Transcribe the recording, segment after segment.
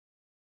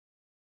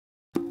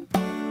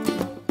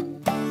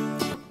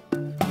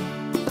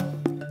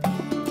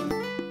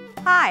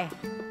Hi,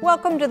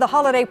 welcome to the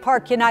Holiday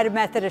Park United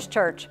Methodist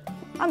Church.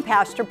 I'm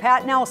Pastor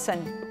Pat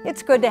Nelson.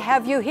 It's good to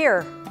have you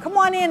here. Come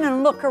on in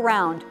and look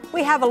around.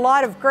 We have a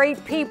lot of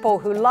great people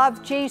who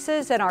love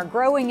Jesus and are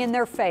growing in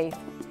their faith.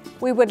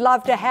 We would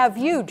love to have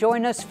you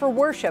join us for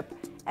worship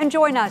and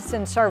join us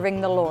in serving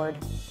the Lord.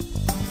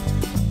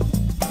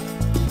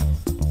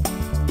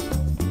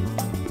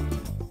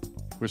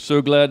 We're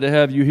so glad to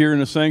have you here in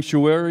the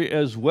sanctuary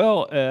as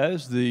well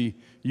as the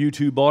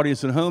YouTube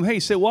audience at home. Hey,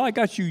 say, well, I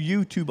got you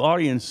YouTube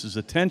audience's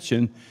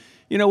attention.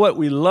 You know what?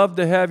 We love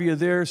to have you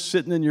there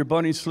sitting in your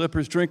bunny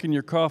slippers, drinking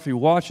your coffee,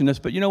 watching us.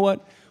 But you know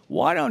what?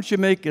 Why don't you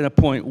make it a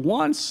point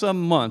once a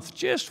month,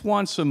 just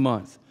once a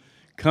month,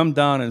 come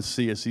down and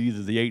see us,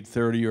 either the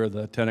 8:30 or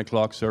the 10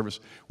 o'clock service.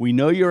 We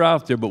know you're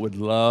out there, but would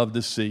love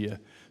to see you.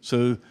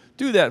 So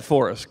do that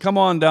for us. Come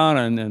on down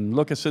and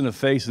look us in the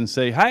face and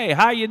say, hey,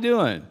 how you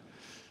doing?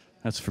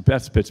 That's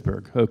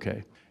Pittsburgh.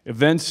 Okay.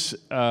 Events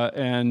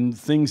and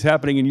things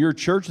happening in your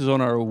church is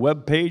on our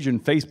web page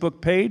and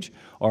Facebook page.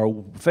 Our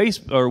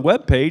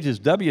web page is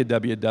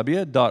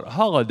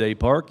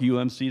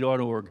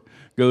www.holidayparkumc.org.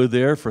 Go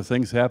there for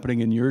things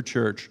happening in your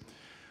church.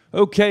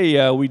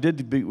 Okay, we've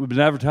been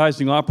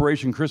advertising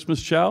Operation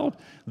Christmas Child.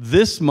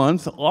 This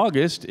month,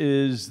 August,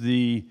 is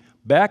the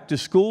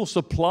back-to-school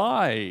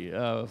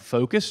supply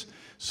focus.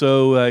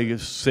 So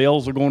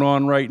sales are going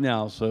on right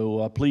now.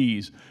 So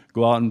please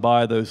go out and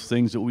buy those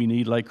things that we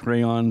need, like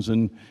crayons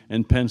and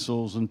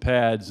pencils and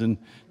pads and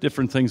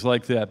different things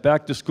like that.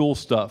 Back-to-school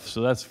stuff.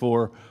 So that's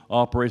for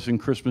Operation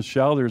Christmas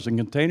Child. There's a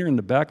container in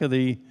the back of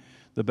the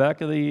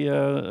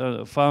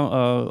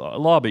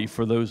lobby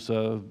for those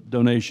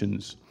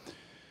donations.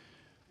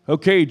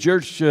 Okay,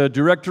 church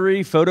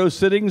directory, photo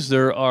sittings.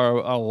 There are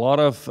a lot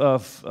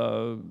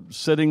of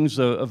sittings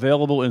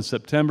available in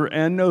September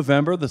and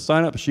November. The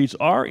sign-up sheets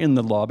are in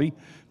the lobby.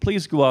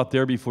 Please go out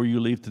there before you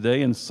leave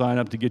today and sign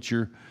up to get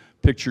your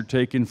picture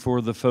taken for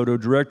the photo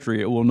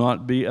directory. It will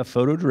not be a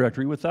photo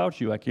directory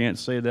without you. I can't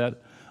say that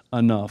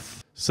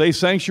enough. Say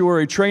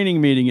Sanctuary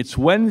Training Meeting. It's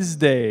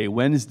Wednesday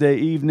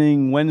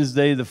evening,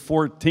 Wednesday the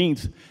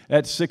 14th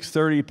at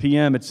 6:30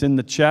 p.m. It's in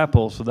the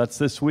chapel, so that's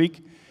this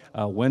week.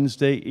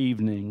 Wednesday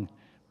evening.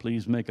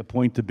 Please make a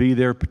point to be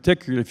there,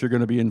 particularly if you're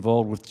going to be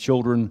involved with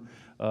children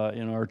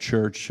in our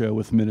church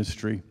with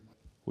ministry.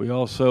 We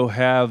also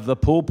have the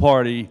pool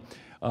party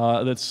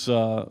that's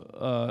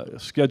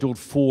scheduled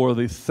for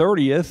the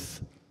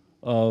 30th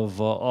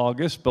of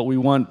August, but we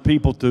want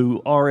people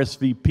to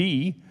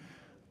RSVP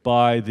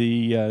by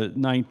the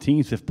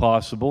 19th, if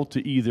possible, to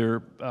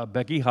either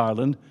Becky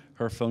Highland,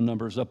 her phone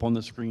number is up on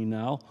the screen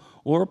now,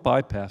 or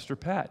by Pastor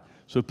Pat.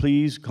 So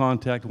please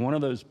contact one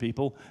of those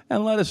people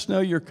and let us know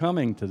you're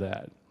coming to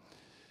that.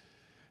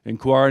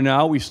 Inquire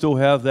now. We still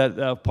have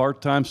that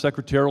part-time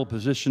secretarial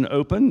position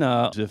open.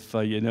 If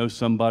you know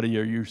somebody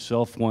or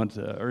yourself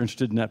are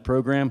interested in that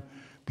program,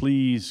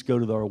 please go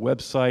to our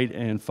website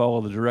and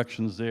follow the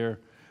directions there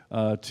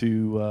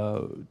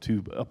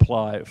to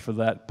apply for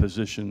that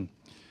position.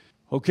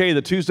 Okay,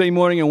 the Tuesday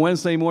morning and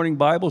Wednesday morning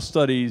Bible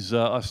studies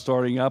are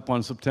starting up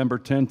on September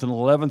 10th and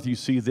 11th. You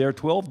see there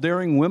 12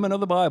 Daring Women of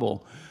the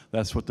Bible.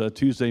 That's what the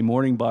Tuesday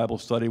morning Bible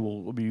study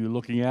will be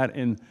looking at.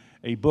 And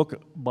a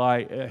book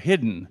by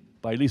Hidden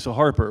by Lisa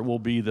Harper will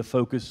be the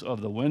focus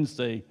of the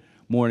Wednesday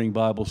morning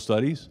Bible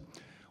studies.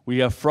 We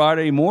have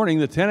Friday morning,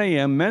 the 10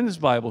 a.m. men's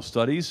Bible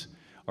studies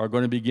are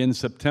going to begin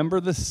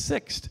September the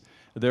 6th.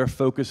 Their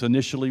focus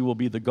initially will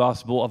be the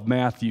Gospel of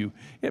Matthew.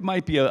 It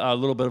might be a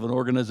little bit of an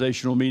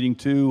organizational meeting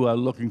too,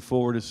 looking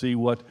forward to see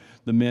what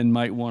the men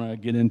might want to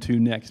get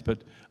into next, but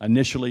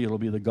initially it'll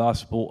be the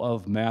Gospel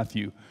of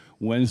Matthew.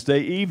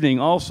 Wednesday evening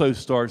also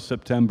starts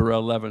September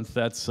 11th.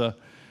 That's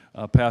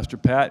Pastor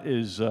Pat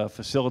is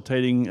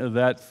facilitating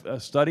that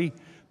study,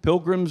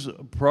 Pilgrim's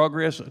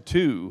Progress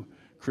to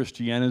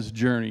Christiana's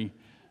Journey.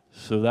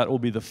 So that will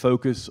be the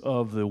focus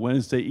of the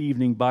Wednesday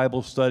evening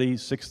Bible study,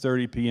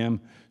 6:30 p.m.,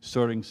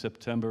 starting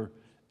September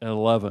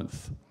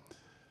 11th.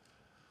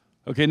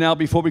 Okay, now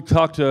before we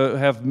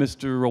have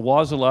Mr.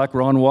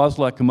 Ron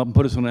Wozlak, come up and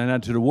put us on an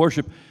attitude of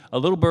worship, a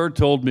little bird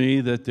told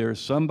me that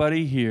there's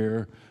somebody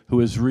here who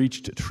has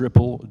reached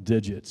triple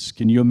digits.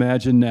 Can you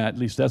imagine that? At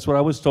least that's what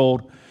I was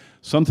told.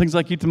 Some things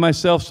I keep to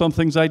myself, some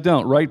things I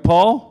don't. Right,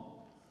 Paul?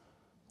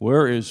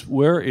 Where is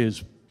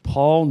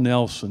Paul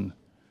Nelson?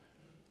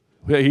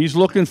 He's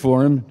looking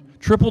for him.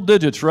 Triple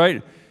digits,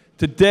 right?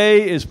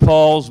 Today is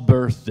Paul's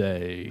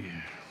birthday.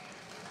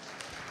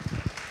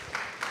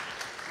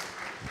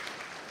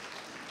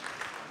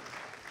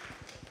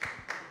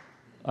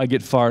 I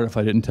get fired if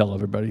I didn't tell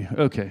everybody.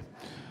 Okay.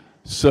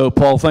 So,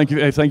 Paul, thank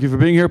you for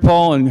being here,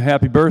 Paul, and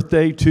happy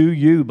birthday to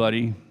you,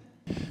 buddy.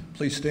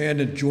 Please stand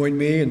and join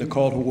me in the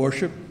call to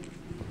worship.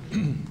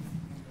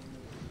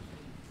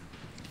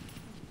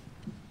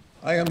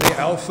 I am the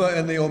Alpha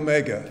and the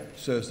Omega,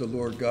 says the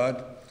Lord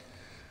God,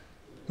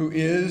 who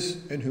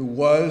is and who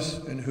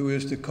was and who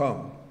is to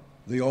come,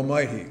 the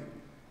Almighty.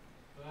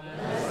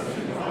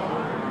 Blessing,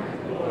 honor,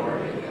 and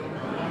glory, and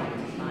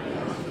might,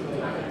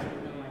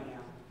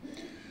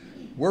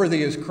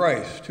 Worthy is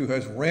Christ, who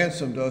has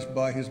ransomed us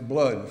by his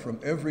blood from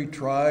every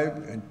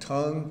tribe and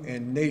tongue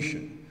and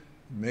nation,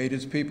 and made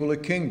his people a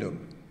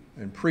kingdom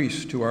and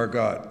priests to our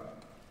God.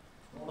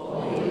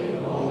 Holy,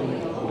 holy,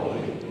 holy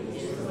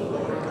is the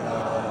Lord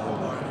God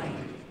Almighty,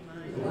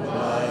 who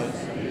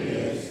was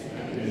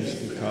and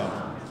is to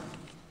come.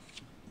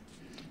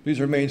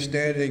 Please remain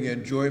standing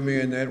and join me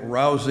in that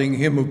rousing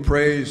hymn of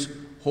praise,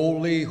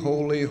 Holy,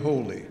 Holy,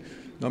 Holy,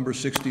 number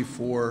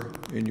 64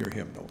 in your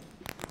hymnal.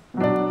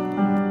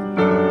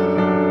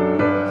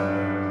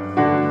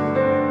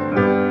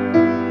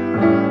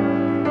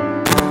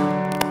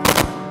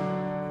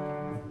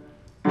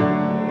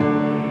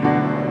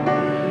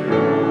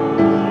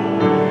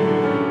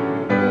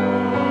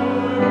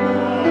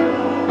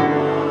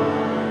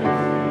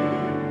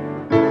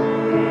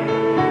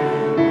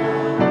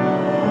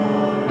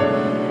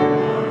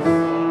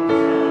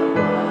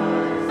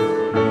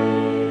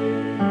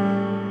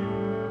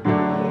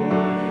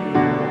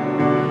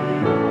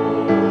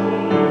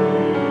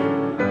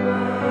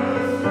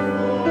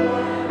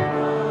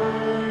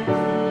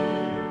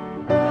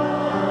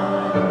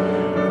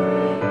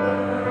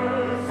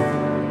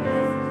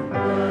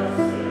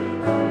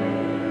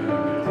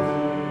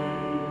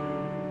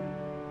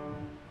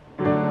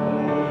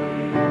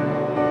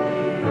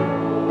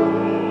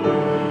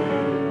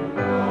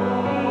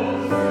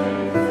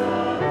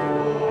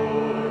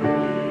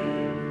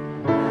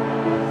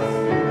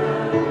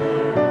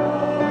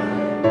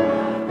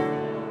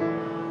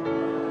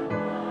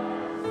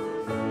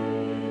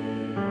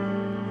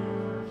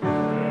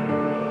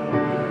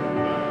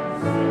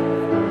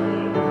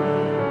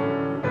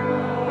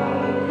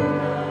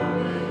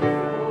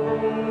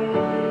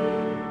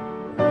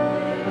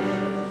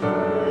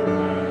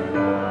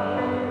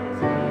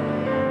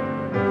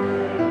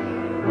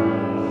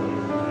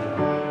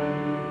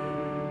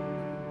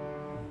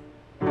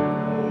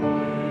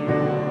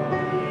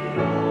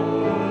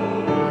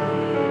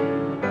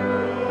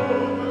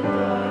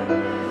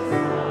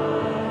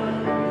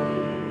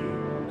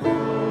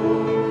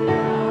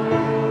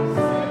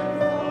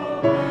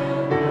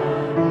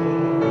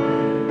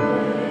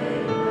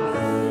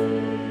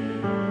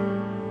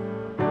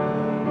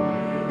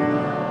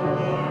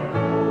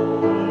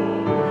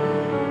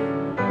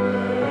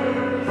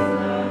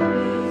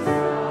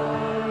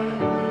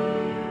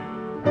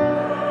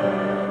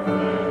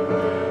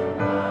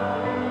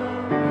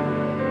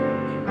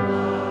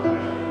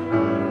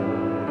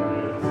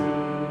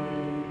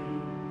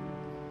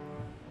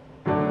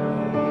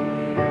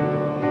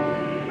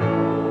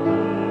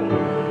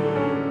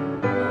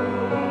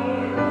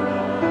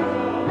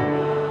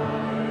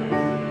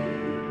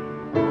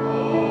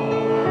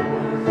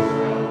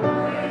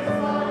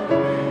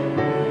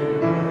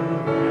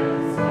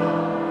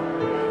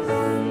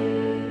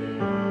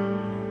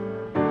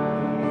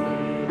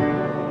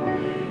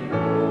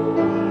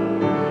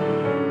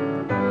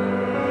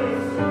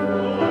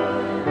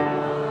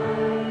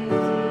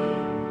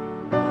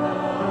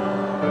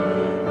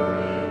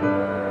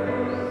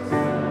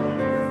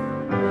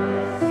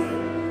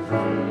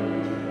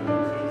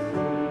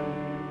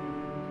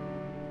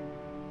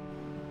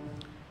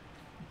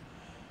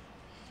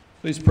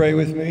 Please pray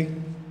with me.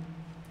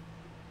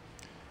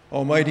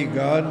 Almighty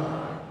God,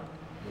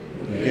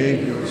 who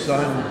gave your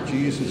Son,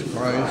 Jesus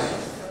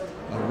Christ,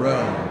 a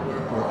realm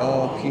where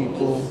all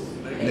people,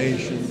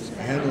 nations,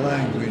 and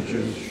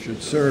languages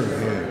should serve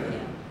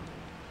him.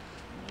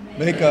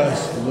 Make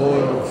us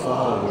loyal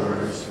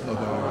followers of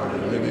our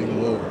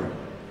living Lord,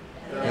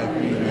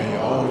 that we may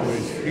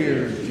always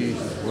hear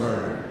Jesus'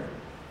 word,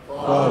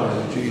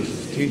 follow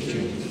Jesus'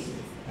 teachings,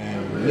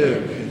 and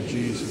live in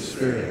Jesus'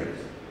 spirit.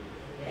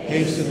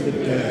 Hasten the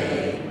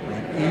day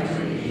when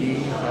each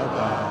knee shall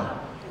bow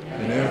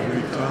and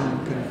every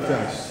tongue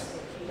confess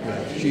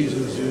that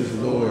Jesus is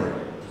Lord,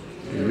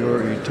 to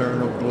your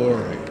eternal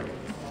glory.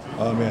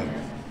 Amen.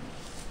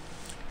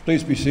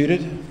 Please be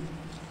seated.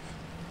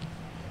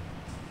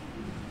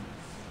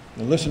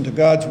 And listen to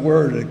God's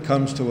word that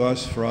comes to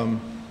us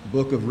from the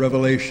book of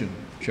Revelation,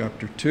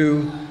 chapter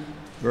 2,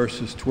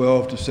 verses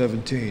 12 to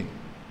 17.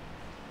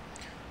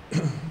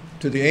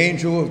 To the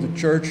angel of the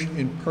church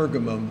in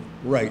Pergamum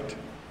write,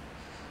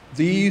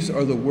 these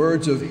are the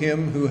words of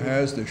him who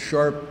has the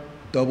sharp,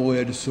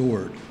 double-edged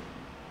sword.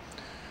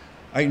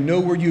 I know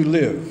where you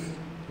live,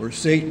 where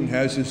Satan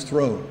has his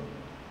throne.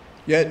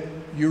 Yet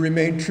you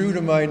remain true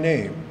to my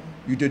name.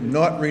 You did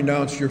not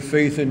renounce your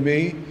faith in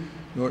me,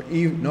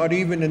 not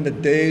even in the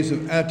days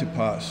of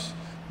Antipas,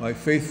 my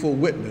faithful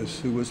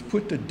witness, who was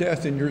put to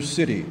death in your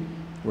city,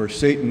 where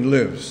Satan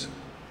lives.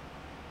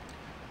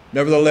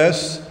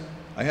 Nevertheless,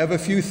 I have a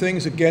few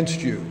things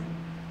against you.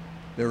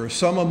 There are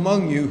some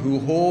among you who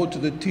hold to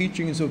the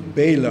teachings of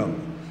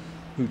Balaam,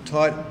 who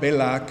taught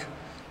Balak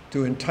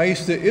to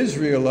entice the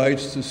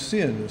Israelites to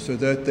sin so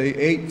that they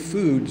ate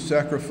food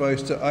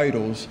sacrificed to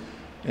idols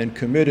and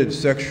committed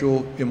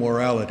sexual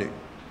immorality.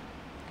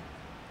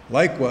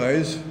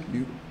 Likewise,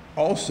 you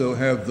also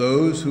have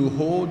those who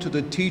hold to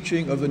the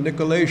teaching of the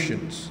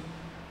Nicolaitans.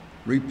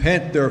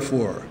 Repent,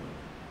 therefore,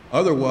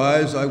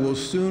 Otherwise, I will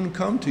soon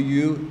come to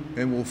you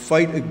and will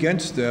fight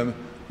against them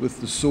with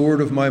the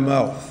sword of my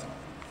mouth.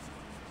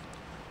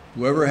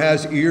 Whoever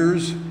has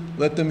ears,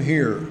 let them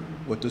hear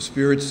what the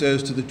Spirit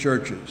says to the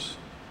churches.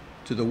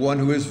 To the one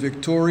who is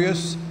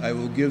victorious, I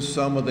will give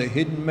some of the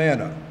hidden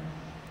manna.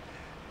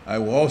 I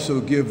will also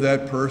give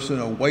that person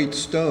a white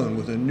stone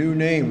with a new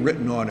name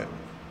written on it,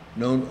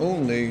 known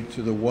only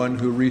to the one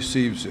who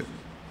receives it.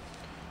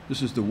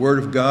 This is the word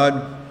of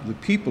God, the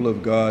people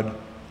of God.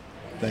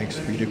 Thanks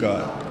be to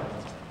God.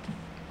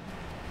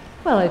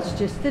 Well, it's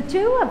just the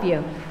two of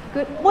you.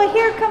 Good. Well,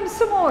 here comes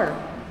some more.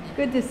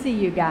 Good to see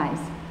you guys.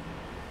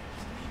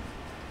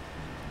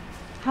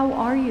 How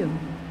are you?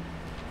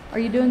 Are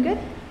you doing good?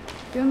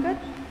 Doing good?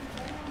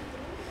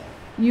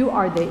 You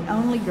are the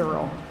only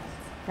girl.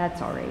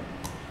 That's all right.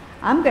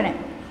 I'm going to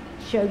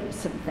show you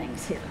some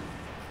things here,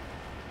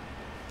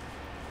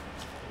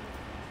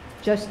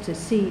 just to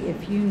see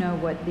if you know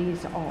what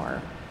these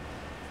are.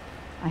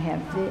 I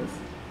have this.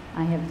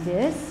 I have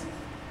this.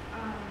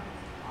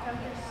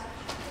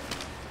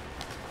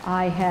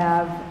 I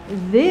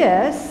have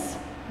this.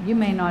 You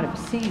may not have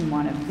seen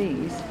one of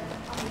these.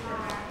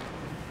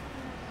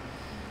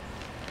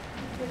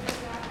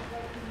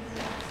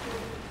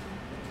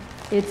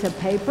 It's a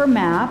paper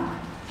map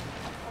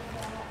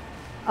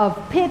of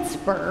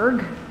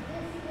Pittsburgh.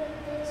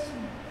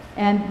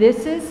 And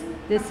this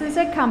is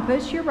a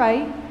compass, you're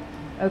right.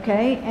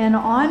 Okay, and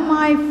on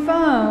my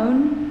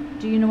phone,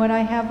 do you know what I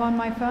have on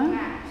my phone?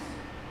 Maps.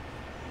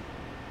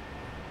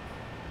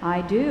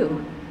 I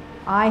do.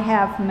 I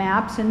have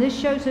maps, and this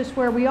shows us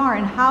where we are.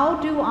 And how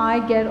do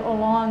I get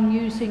along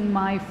using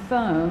my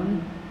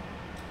phone?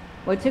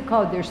 What's it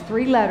called? There's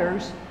 3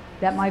 letters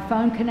that my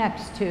phone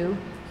connects to.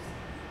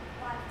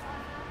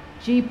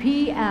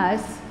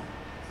 GPS,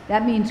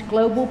 that means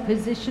Global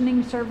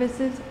Positioning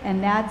Services,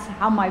 and that's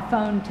how my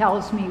phone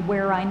tells me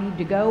where I need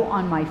to go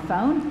on my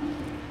phone.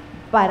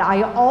 But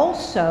I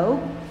also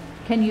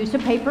can use a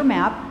paper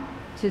map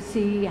to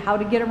see how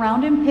to get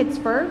around in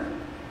Pittsburgh.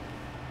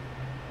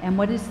 And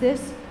what is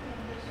this?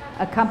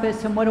 A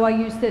compass. And what do I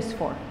use this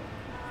for?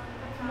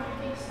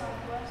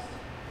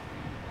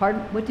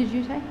 Pardon? What did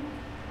you say?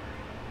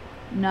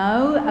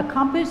 No, a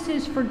compass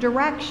is for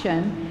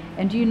direction.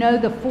 And do you know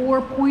the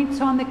 4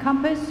 points on the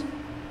compass?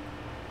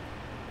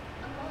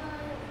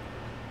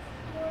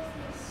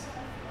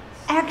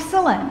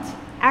 Excellent,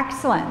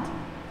 excellent.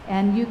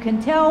 And you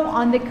can tell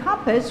on the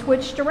compass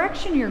which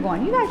direction you're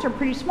going. You guys are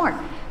pretty smart.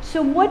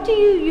 So what do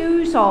you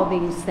use all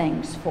these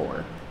things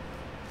for?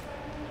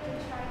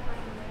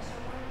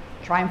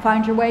 Try and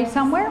find your way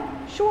somewhere?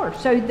 Sure,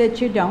 so that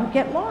you don't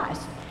get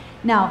lost.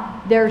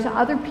 Now, there's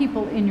other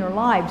people in your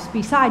lives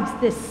besides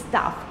this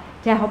stuff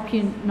to help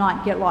you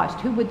not get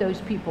lost. Who would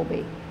those people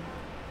be?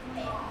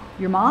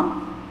 Your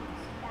mom?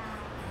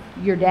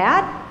 Your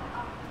dad?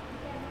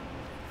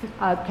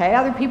 Okay,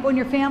 other people in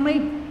your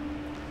family?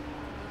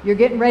 You're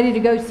getting ready to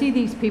go see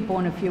these people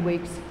in a few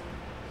weeks.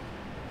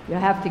 You'll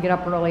have to get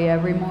up early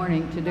every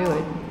morning to do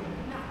it.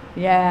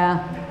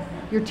 Yeah.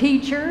 Your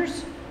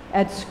teachers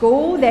at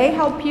school, they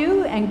help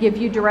you and give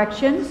you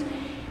directions.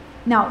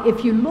 Now,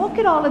 if you look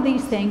at all of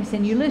these things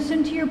and you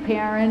listen to your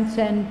parents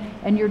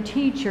and your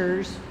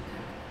teachers,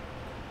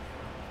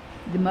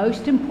 the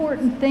most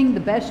important thing, the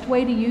best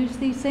way to use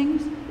these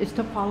things is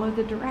to follow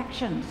the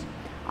directions.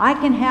 I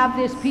can have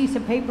this piece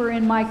of paper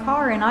in my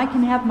car and I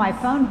can have my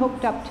phone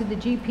hooked up to the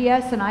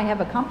GPS and I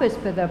have a compass,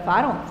 but if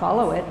I don't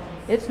follow it,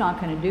 it's not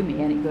going to do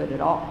me any good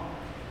at all.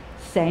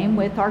 Same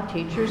with our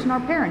teachers and our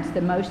parents.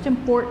 The most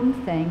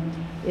important thing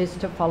is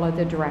to follow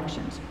the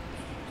directions.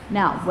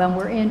 Now, when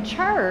we're in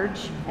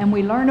church and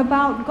we learn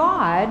about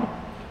God,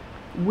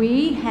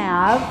 we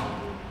have,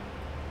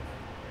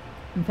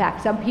 in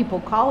fact, some people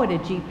call it a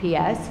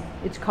GPS.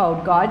 It's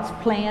called God's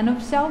Plan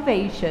of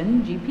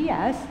Salvation,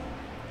 GPS.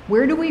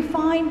 Where do we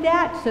find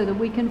that so that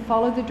we can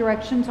follow the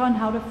directions on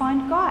how to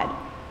find God?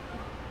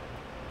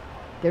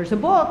 There's a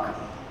book,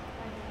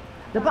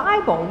 the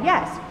Bible,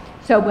 yes.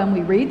 So when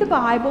we read the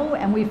Bible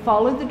and we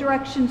follow the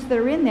directions that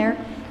are in there,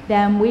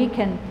 then we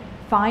can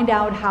find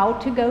out how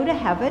to go to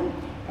heaven,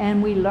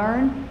 and we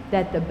learn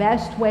that the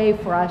best way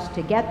for us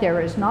to get there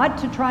is not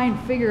to try and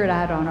figure it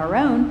out on our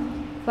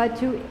own, but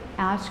to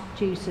ask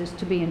Jesus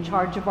to be in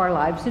charge of our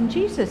lives, and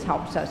Jesus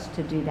helps us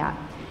to do that.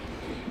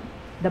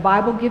 The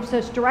Bible gives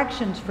us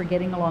directions for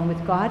getting along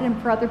with God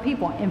and for other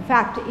people. In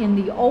fact, in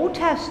the Old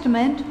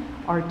Testament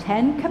are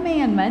 10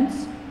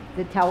 commandments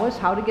that tell us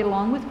how to get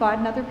along with God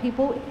and other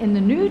people. In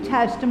the New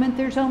Testament,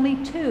 there's only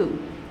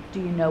 2. Do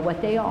you know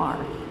what they are?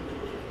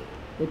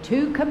 The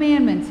 2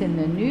 commandments in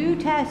the New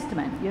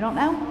Testament. You don't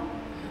know?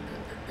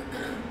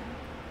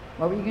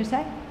 What were you going to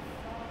say?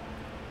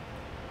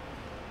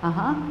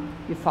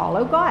 You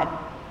follow God.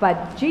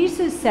 But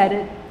Jesus said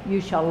it,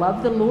 you shall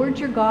love the Lord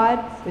your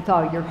God with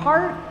all your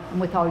heart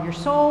and with all your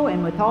soul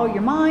and with all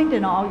your mind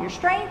and all your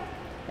strength.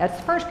 That's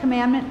the first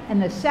commandment.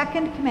 And the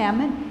second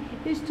commandment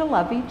is to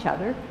love each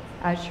other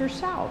as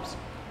yourselves.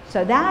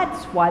 So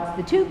that's what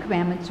the 2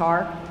 commandments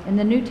are in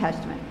the New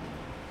Testament.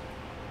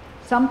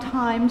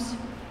 Sometimes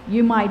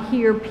You might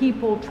hear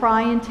people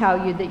try and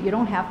tell you that you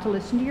don't have to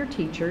listen to your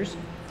teachers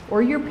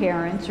or your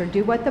parents or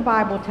do what the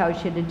Bible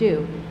tells you to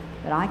do.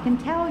 But I can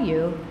tell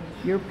you,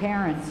 your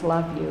parents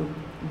love you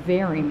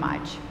very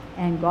much.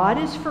 And God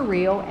is for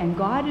real, and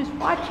God is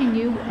watching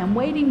you and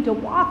waiting to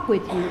walk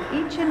with you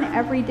each and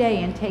every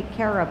day and take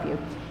care of you.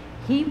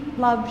 He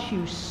loves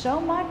you so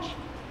much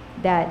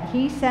that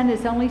he sent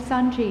his only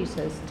son,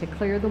 Jesus, to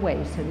clear the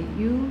way so that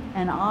you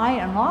and I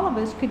and all of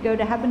us could go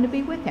to heaven to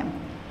be with him.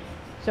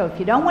 So if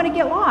you don't want to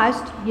get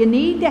lost, you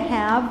need to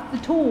have the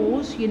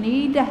tools. You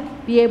need to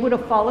be able to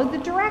follow the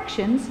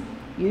directions.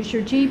 Use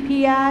your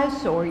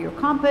GPS or your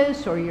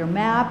compass or your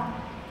map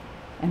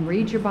and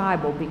read your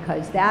Bible,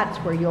 because that's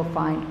where you'll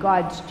find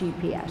God's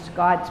GPS,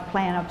 God's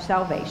plan of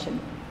salvation.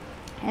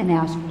 And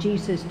ask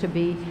Jesus to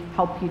be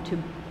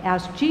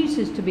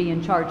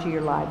in charge of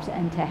your lives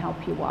and to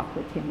help you walk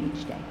with him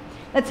each day.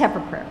 Let's have a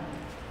prayer.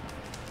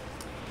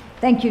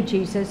 Thank you,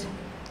 Jesus,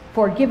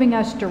 for giving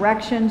us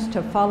directions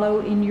to follow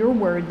in your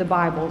word, the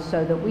Bible,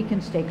 so that we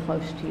can stay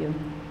close to you.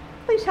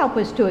 Please help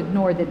us to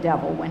ignore the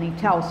devil when he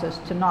tells us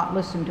to not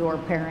listen to our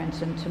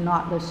parents and to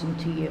not listen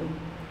to you.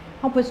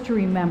 Help us to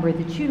remember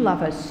that you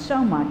love us so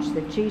much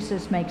that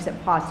Jesus makes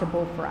it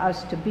possible for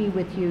us to be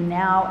with you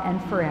now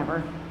and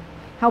forever.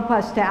 Help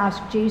us to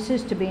ask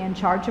Jesus to be in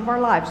charge of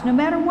our lives, no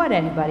matter what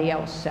anybody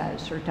else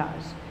says or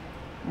does.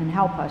 And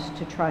help us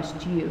to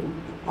trust you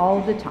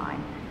all the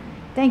time.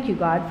 Thank you,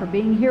 God, for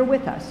being here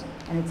with us.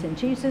 And it's in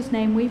Jesus'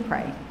 name we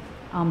pray.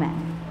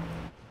 Amen.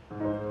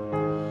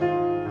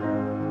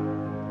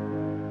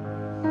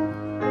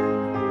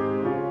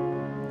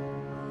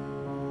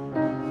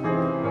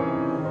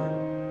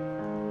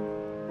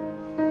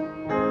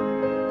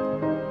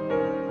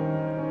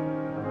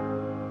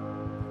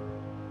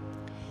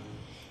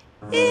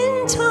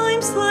 In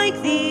times like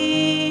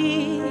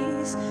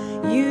these,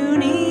 you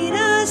need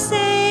a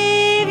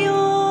Savior.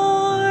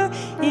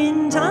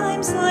 In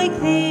times like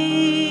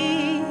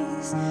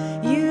these,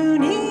 you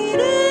need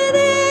an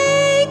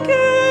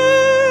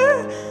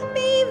anchor.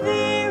 Be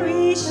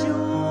very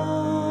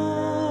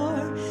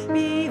sure,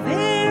 be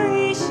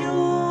very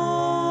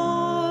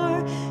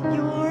sure.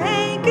 Your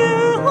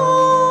anchor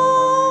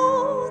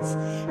holds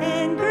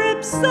and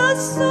grips the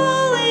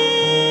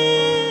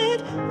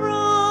solid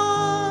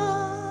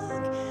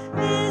rock.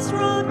 This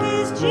rock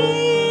is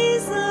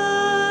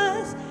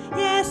Jesus.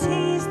 Yes,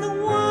 he's the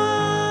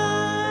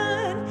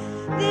one.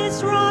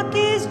 This rock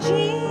is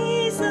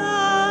Jesus,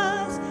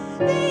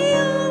 the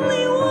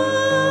only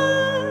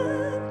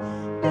one.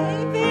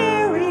 Be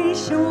very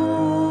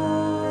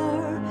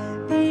sure,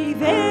 be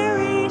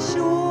very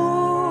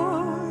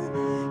sure.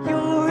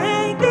 Your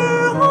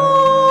anchor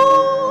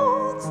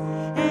holds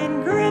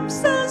and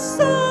grips a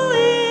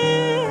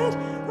solid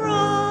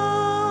rock.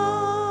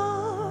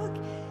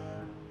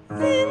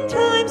 In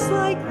times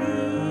like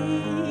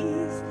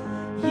these,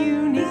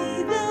 you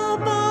need the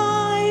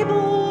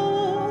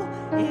Bible.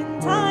 In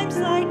times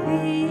like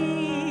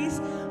these,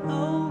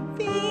 oh,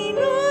 be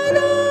not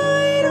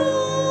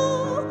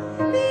idle.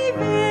 Be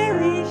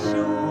very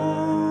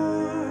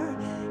sure,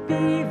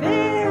 be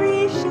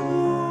very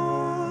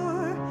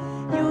sure.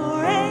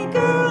 Your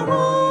anchor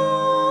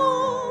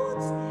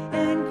holds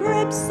and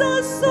grips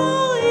a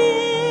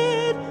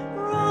solid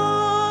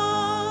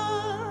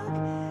rock.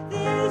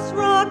 This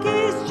rock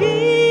is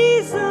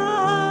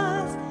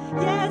Jesus.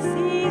 Yes,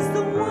 he's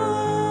the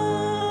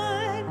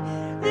one.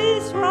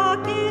 This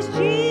rock is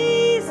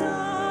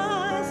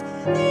Jesus,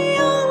 the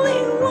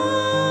only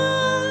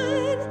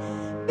one.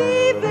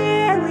 Be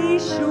very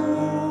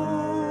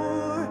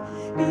sure,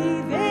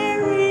 be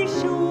very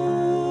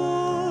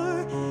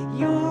sure.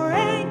 Your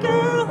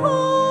anchor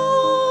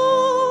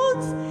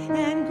holds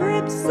and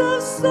grips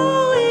a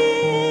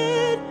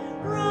solid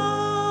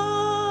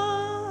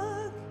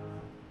rock.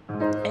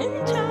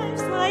 In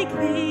times like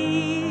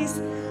these,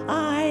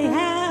 I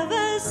have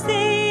a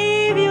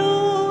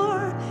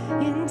Savior.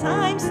 In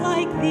times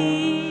like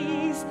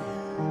these,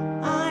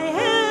 I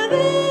have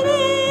an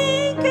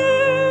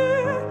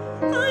anchor.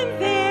 I'm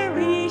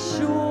very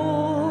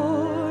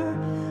sure,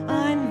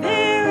 I'm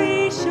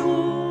very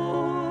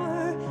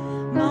sure.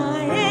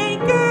 My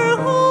anchor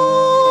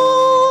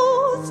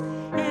holds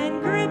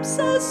and grips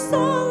a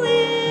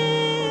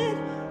solid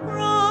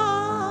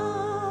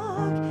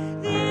rock.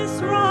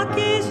 This rock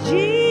is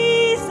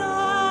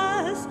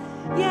Jesus.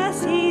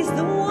 Yes, he's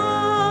the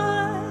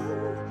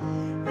one.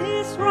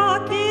 This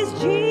rock is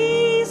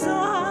Jesus,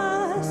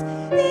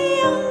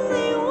 the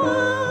only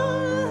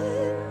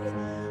one.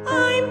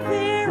 I'm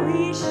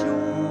very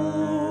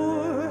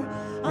sure,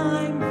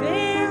 I'm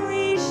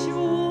very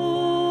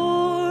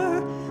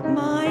sure.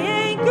 My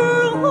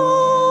anchor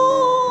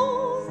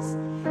holds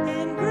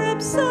and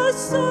grips a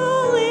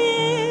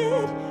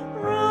solid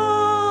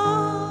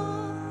rock.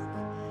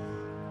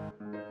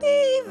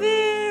 Be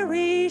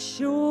very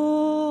sure,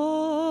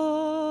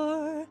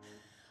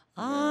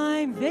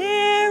 I'm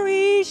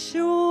very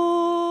sure.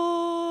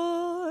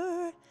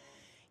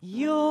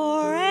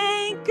 Your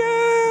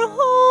anchor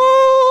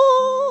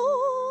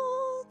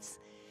holds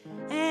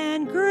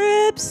and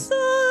grips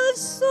a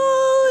solid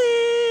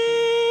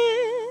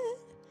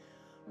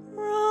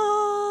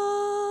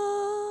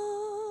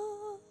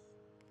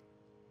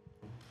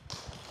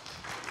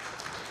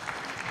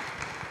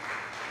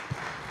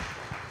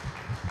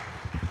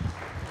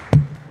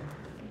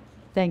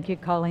Thank you,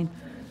 Colleen.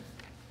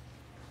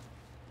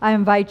 I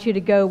invite you to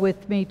go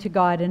with me to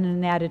God in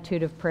an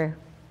attitude of prayer.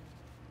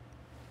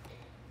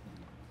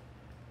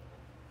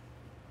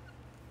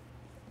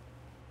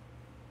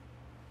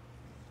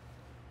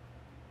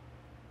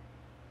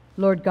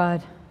 Lord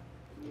God,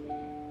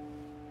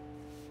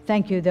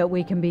 thank you that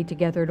we can be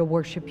together to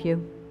worship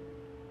you.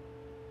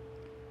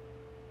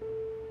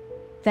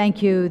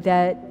 Thank you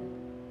that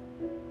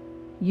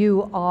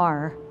you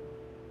are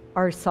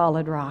our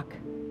solid rock.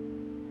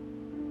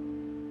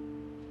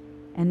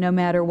 And no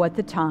matter what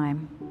the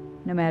time,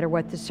 no matter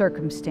what the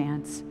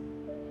circumstance,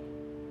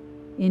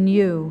 in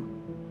you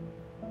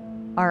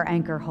our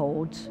anchor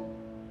holds.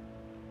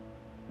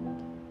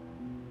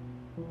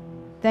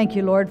 Thank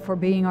you, Lord, for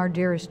being our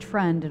dearest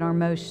friend and our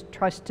most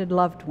trusted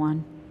loved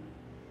one.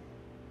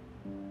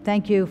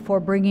 Thank you for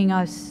bringing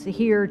us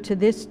here to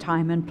this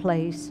time and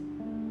place.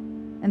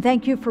 And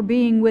thank you for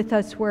being with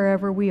us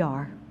wherever we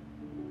are.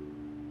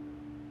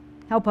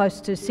 Help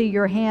us to see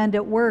your hand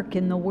at work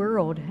in the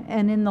world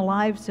and in the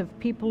lives of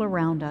people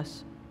around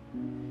us.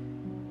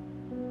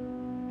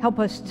 Help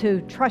us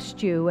to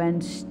trust you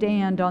and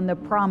stand on the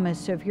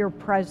promise of your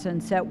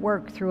presence at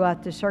work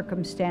throughout the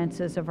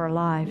circumstances of our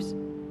lives.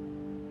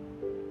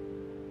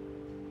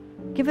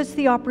 Give us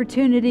the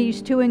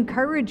opportunities to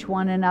encourage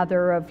one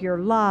another of your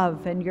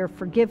love and your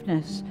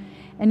forgiveness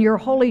and your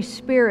Holy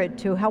Spirit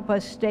to help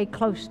us stay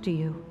close to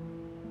you.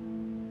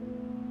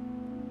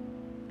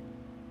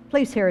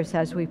 Please hear us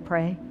as we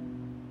pray.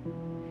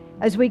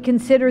 As we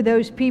consider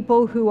those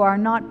people who are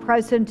not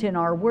present in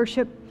our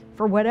worship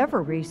for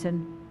whatever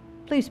reason,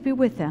 please be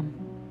with them.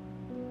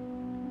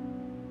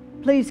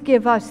 Please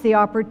give us the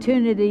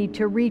opportunity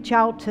to reach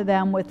out to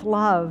them with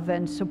love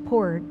and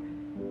support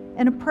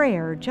and a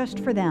prayer just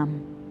for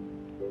them.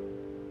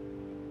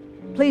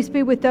 Please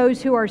be with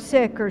those who are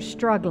sick or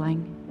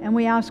struggling, and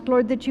we ask,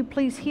 Lord, that you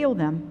please heal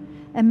them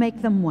and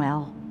make them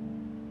well.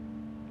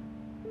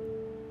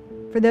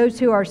 For those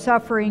who are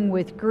suffering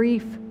with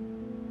grief,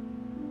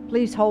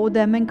 please hold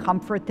them and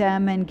comfort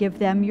them and give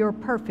them your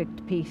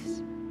perfect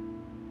peace.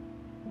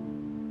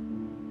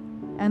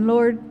 And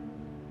Lord,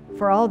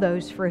 for all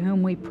those for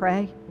whom we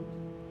pray,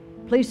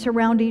 please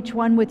surround each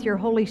one with your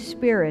Holy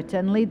Spirit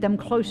and lead them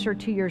closer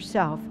to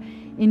yourself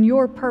in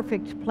your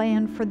perfect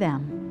plan for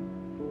them.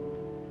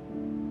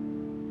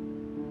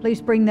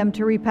 Please bring them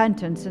to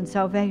repentance and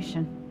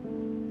salvation.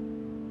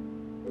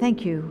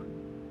 Thank you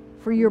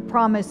for your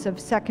promise of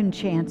second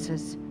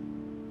chances.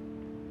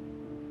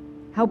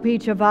 Help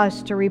each of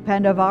us to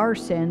repent of our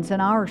sins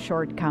and our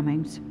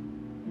shortcomings.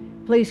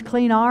 Please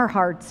clean our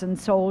hearts and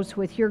souls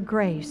with your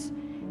grace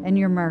and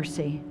your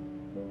mercy.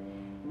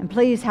 And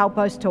please help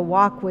us to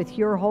walk with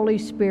your Holy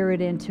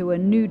Spirit into a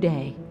new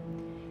day,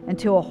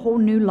 into a whole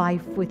new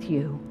life with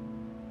you.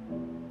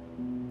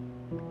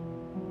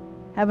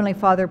 Heavenly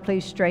Father,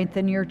 please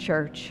strengthen your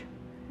church,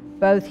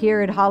 both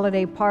here at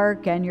Holiday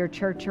Park and your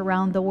church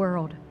around the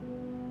world.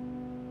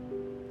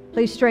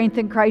 Please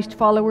strengthen Christ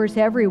followers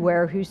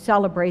everywhere who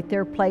celebrate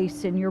their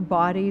place in your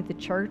body, the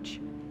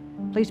church.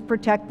 Please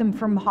protect them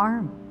from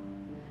harm.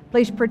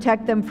 Please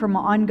protect them from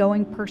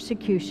ongoing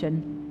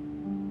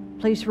persecution.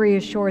 Please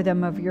reassure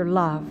them of your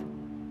love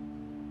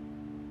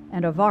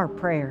and of our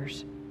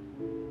prayers.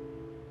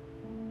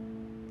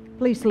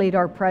 Please lead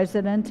our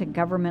president and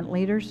government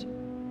leaders.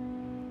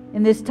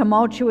 In this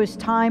tumultuous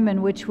time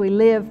in which we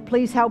live,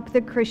 please help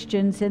the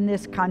Christians in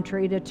this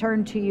country to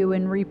turn to you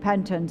in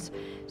repentance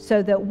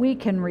so that we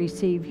can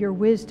receive your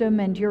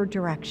wisdom and your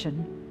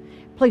direction.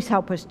 Please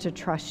help us to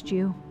trust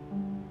you.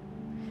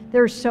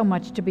 There's so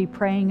much to be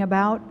praying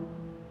about.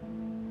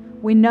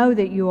 We know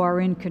that you are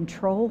in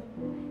control,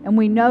 and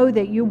we know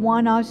that you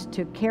want us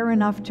to care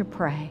enough to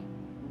pray.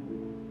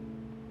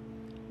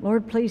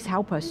 Lord, please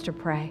help us to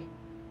pray.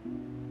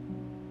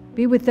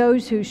 Be with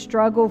those who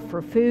struggle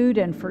for food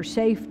and for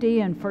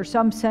safety and for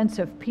some sense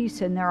of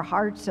peace in their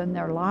hearts and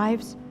their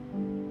lives.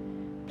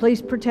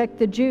 Please protect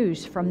the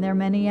Jews from their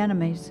many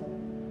enemies.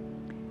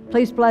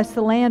 Please bless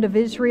the land of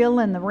Israel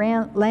and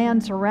the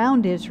lands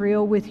around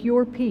Israel with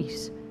your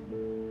peace.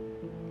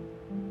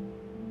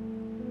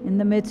 In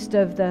the midst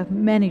of the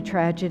many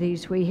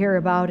tragedies we hear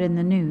about in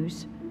the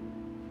news,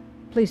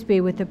 please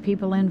be with the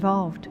people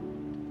involved.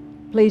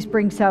 Please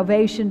bring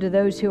salvation to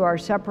those who are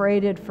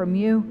separated from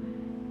you.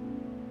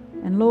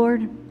 And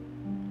Lord,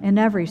 in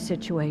every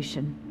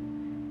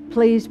situation,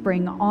 please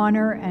bring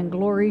honor and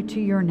glory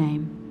to your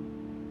name.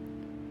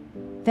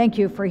 Thank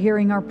you for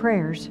hearing our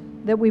prayers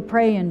that we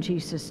pray in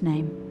Jesus'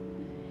 name.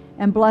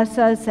 And bless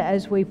us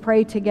as we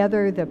pray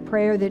together the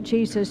prayer that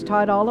Jesus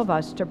taught all of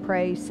us to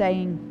pray,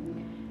 saying,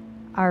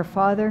 Our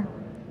Father,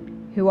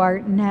 who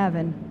art in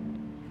heaven,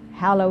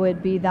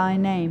 hallowed be thy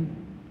name.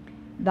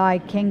 Thy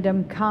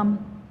kingdom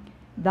come,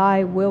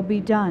 thy will be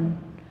done,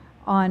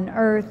 on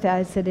earth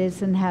as it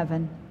is in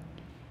heaven.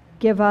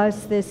 Give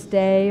us this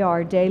day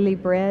our daily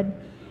bread,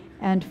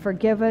 and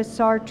forgive us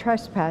our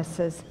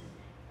trespasses,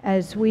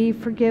 as we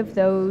forgive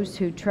those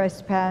who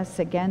trespass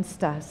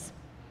against us.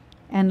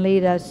 And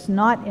lead us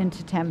not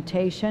into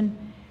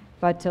temptation,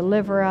 but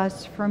deliver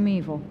us from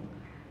evil.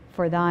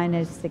 For thine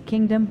is the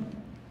kingdom,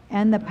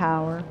 and the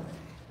power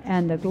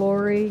and the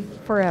glory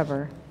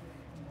forever.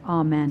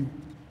 Amen.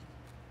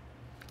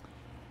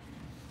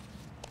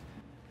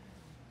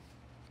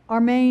 Our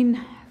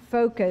main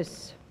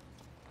focus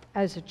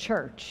as a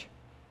church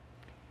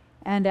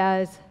and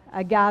as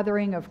a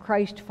gathering of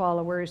Christ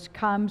followers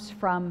comes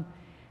from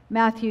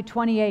Matthew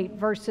 28,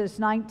 verses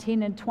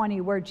 19 and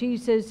 20, where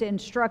Jesus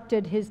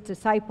instructed his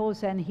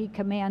disciples and he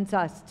commands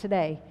us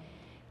today.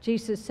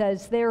 Jesus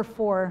says,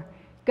 "Therefore,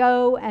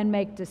 go and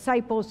make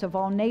disciples of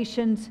all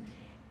nations,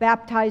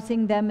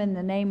 baptizing them in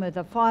the name of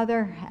the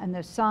Father and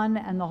the Son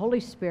and the Holy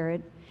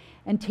Spirit,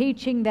 and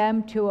teaching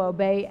them to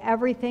obey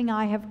everything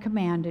I have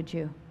commanded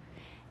you.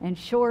 And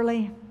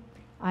surely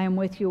I am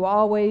with you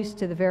always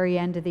to the very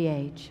end of the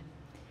age."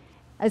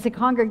 As a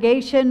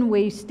congregation,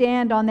 we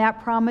stand on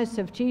that promise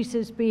of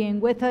Jesus being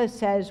with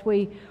us as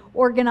we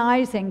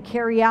organize and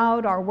carry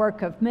out our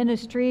work of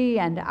ministry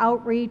and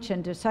outreach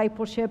and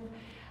discipleship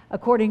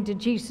according to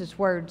Jesus'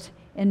 words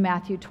in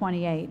Matthew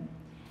 28.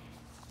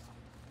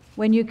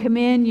 When you come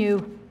in,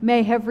 you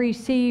may have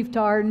received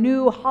our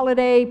new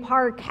holiday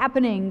park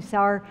happenings,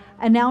 our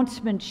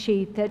announcement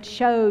sheet that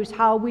shows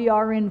how we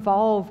are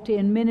involved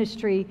in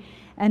ministry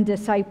and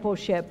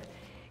discipleship.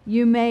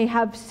 You may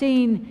have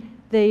seen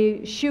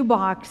the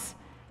shoebox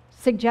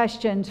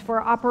suggestions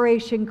for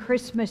Operation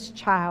Christmas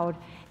Child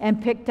and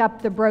picked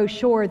up the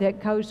brochure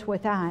that goes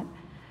with that.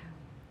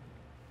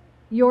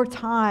 Your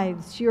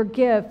tithes, your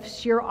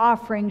gifts, your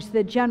offerings,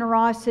 the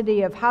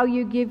generosity of how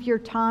you give your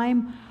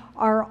time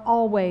are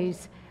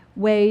always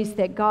ways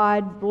that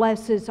God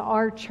blesses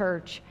our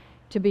church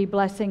to be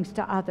blessings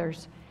to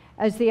others.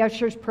 As the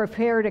ushers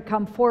prepare to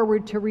come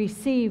forward to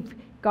receive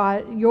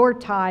your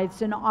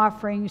tithes and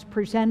offerings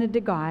presented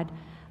to God,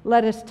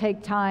 let us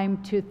take time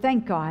to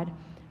thank God,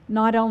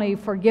 not only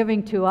for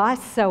giving to us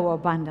so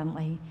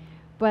abundantly,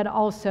 but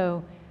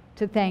also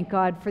to thank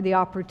God for the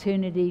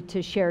opportunity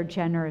to share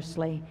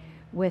generously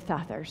with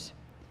others.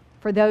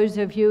 For those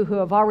of you who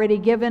have already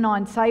given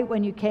on site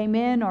when you came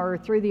in or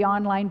through the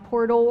online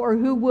portal, or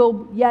who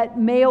will yet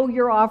mail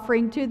your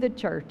offering to the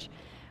church,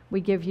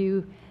 we give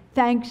you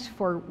thanks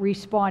for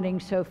responding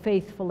so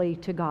faithfully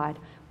to God.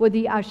 Would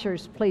the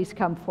ushers please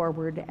come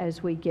forward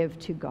as we give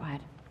to God?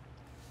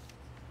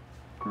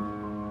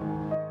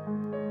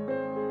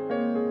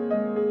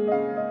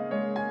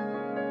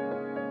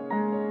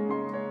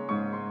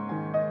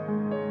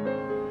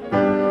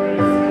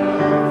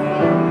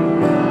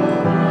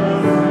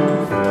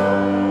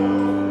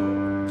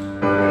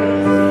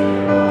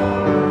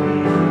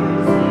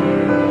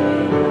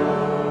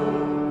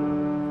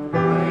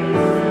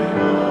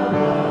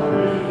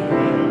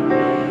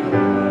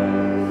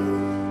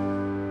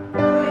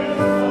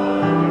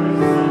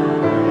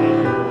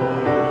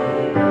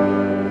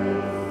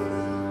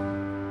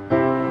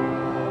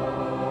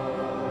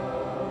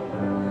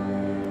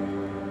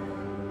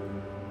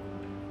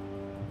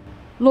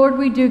 Lord,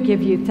 we do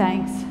give you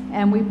thanks,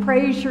 and we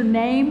praise your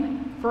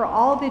name for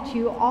all that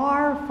you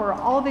are, for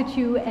all that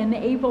you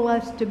enable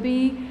us to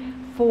be,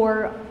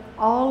 for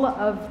all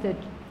of the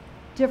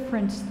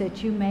difference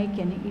that you make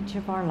in each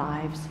of our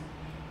lives.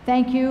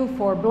 Thank you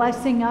for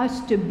blessing us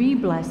to be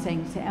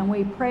blessings, and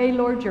we pray,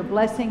 Lord, your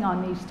blessing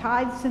on these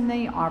tithes and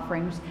the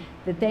offerings,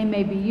 that they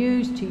may be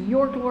used to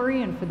your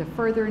glory and for the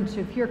furtherance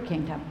of your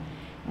kingdom.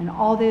 And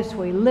all this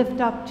we lift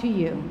up to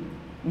you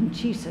in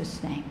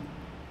Jesus' name.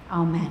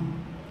 Amen.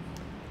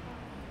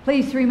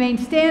 Please remain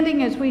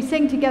standing as we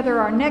sing together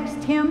our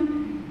next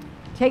hymn,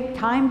 Take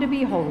Time to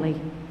Be Holy.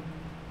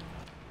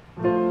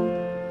 Amen.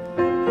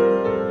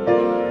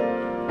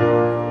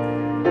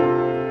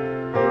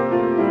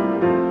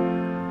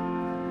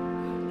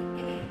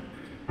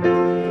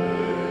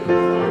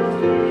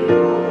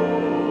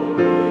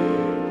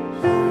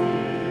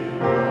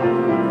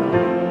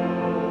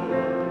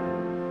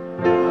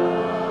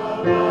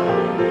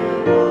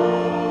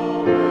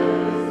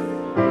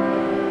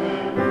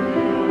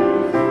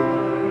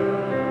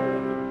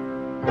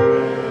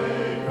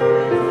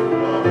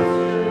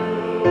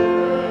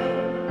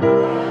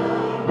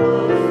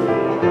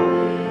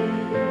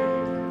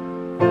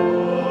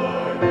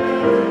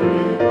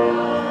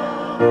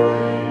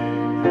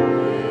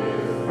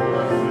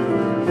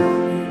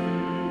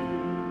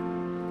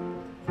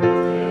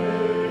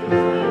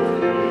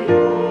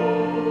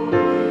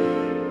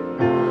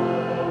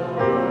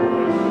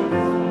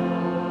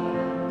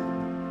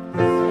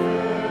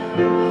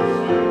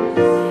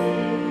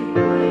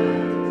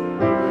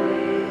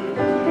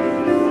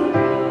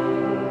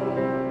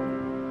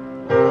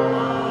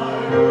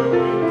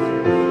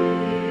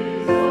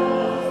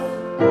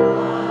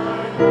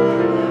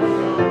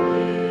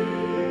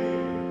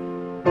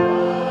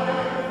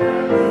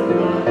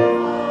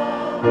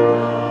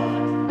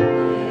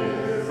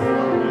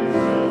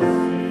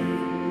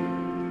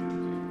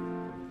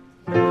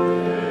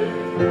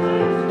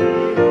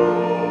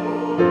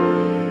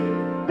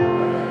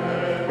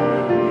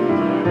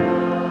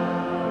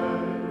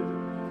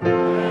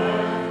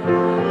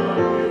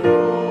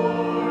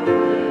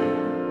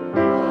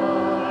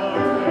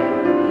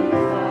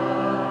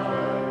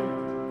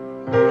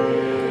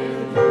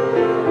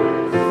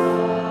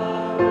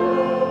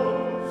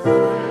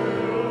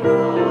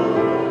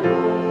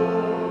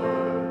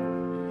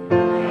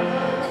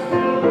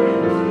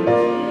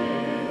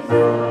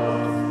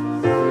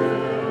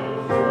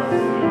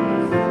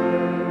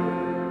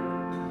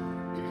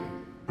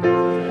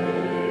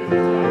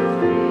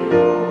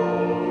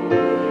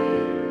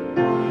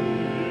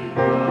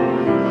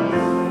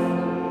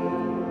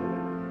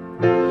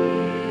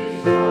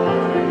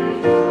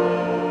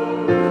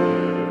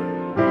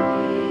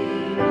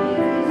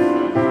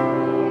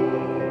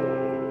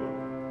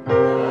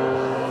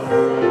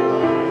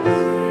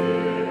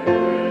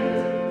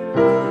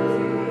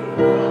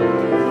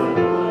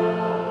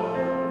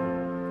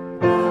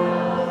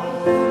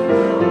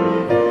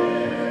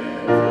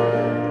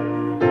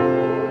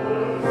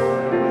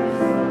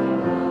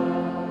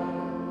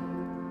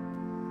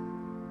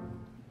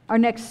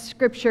 next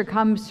scripture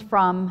comes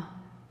from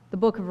the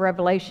book of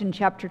Revelation,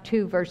 chapter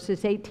 2,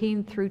 verses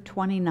 18 through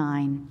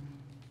 29.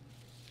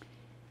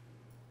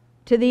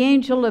 To the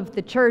angel of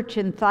the church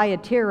in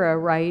Thyatira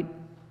write,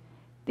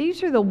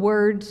 "These are the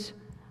words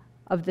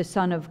of the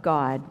Son of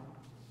God,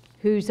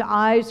 whose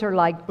eyes are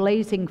like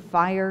blazing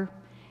fire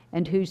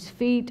and whose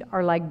feet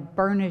are like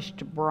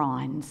burnished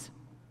bronze.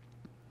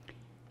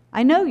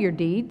 I know your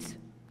deeds,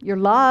 your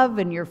love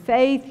and your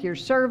faith, your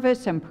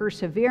service and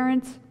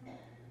perseverance,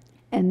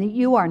 and that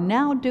you are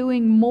now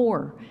doing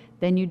more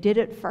than you did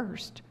at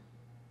first.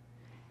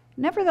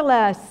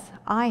 Nevertheless,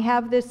 I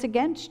have this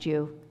against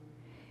you.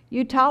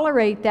 You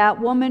tolerate that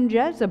woman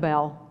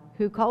Jezebel,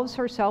 who calls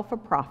herself a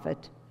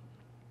prophet.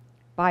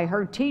 By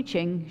her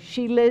teaching,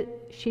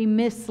 she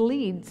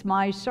misleads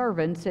my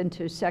servants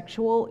into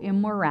sexual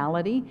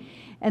immorality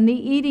and the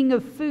eating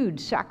of food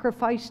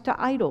sacrificed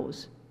to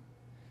idols.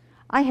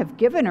 I have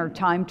given her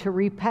time to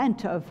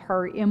repent of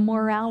her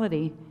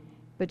immorality,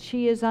 but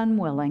she is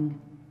unwilling.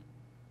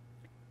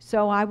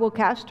 So I will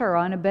cast her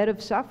on a bed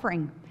of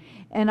suffering,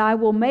 and I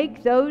will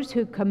make those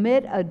who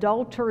commit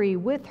adultery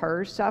with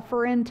her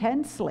suffer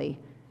intensely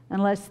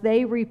unless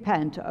they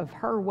repent of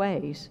her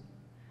ways.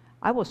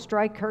 I will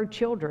strike her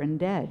children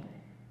dead.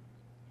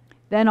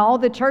 Then all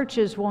the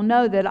churches will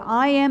know that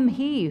I am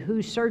he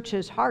who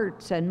searches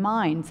hearts and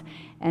minds,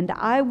 and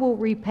I will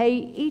repay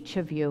each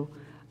of you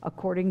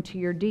according to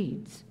your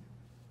deeds.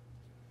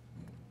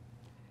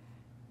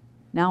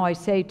 Now I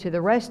say to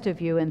the rest of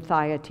you in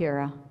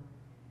Thyatira,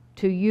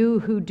 to you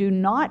who do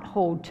not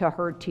hold to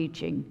her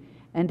teaching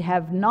and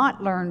have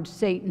not learned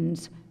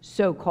Satan's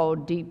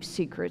so-called deep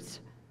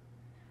secrets,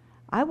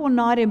 I will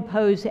not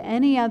impose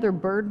any other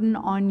burden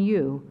on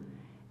you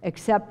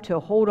except to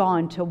hold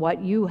on to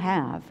what you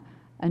have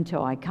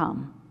until I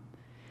come.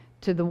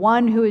 To the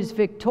one who is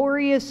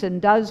victorious and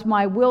does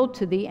my will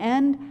to the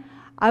end,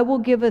 I will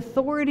give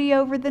authority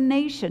over the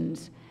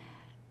nations.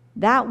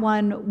 That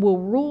one will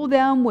rule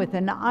them with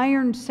an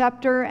iron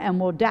scepter and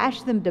will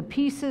dash them to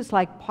pieces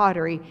like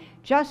pottery,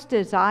 just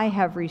as I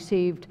have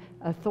received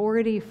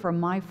authority from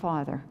my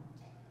Father.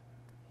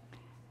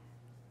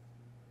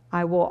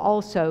 I will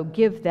also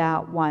give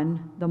that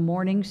one the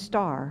morning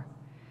star.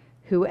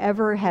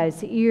 Whoever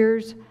has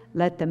ears,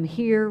 let them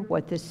hear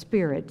what the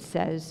Spirit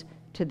says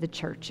to the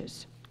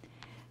churches."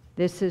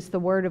 This is the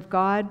word of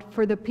God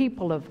for the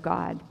people of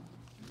God.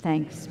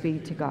 Thanks be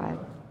to God.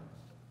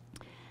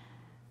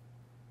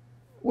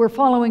 We're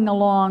following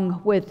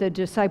along with the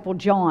disciple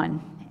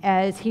John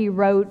as he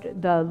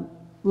wrote the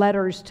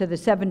letters to the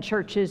 7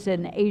 churches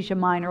in Asia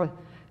Minor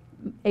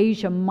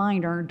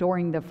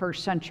during the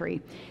first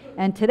century.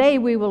 And today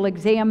we will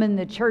examine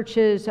the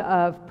churches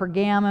of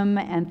Pergamum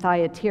and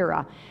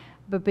Thyatira.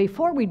 But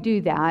before we do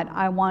that,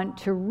 I want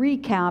to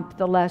recap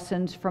the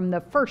lessons from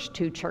the first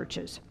 2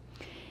 churches.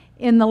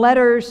 In the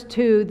letters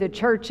to the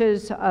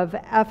churches of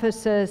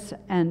Ephesus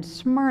and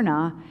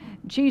Smyrna,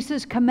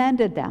 Jesus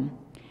commended them,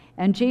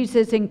 and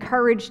Jesus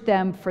encouraged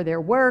them for their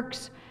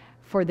works,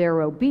 for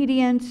their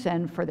obedience,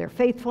 and for their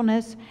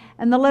faithfulness.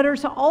 And the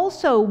letters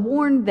also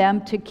warned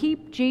them to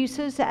keep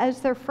Jesus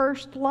as their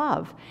first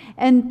love,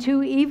 and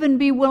to even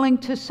be willing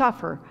to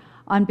suffer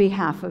on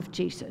behalf of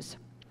Jesus.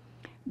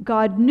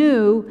 God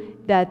knew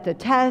that the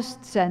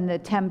tests and the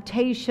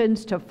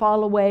temptations to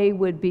fall away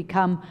would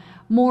become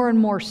more and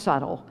more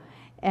subtle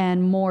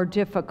and more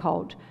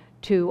difficult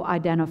to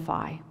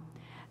identify.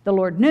 The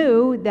Lord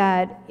knew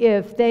that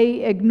if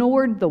they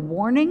ignored the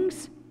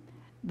warnings,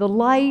 the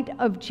light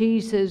of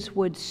Jesus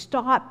would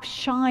stop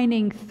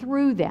shining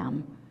through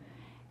them,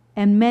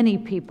 and many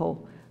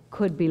people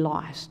could be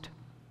lost.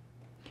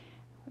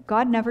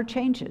 God never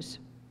changes.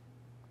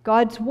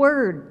 God's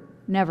word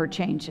never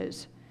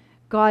changes.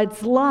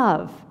 God's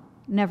love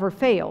never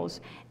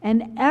fails.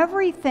 And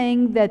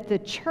everything that the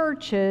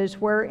churches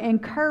were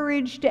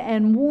encouraged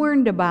and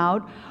warned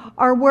about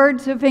are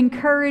words of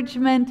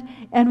encouragement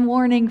and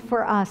warning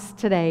for us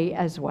today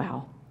as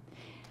well.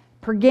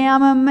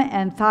 Pergamum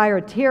and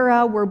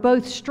Thyatira were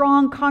both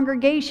strong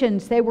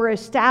congregations. They were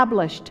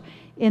established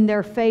in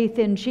their faith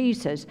in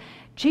Jesus.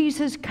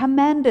 Jesus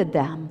commended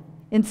them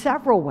in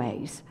several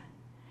ways.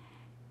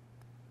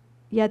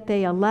 Yet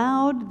they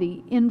allowed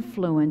the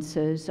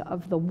influences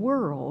of the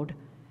world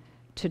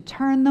to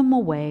turn them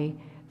away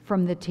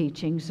from the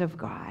teachings of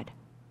God.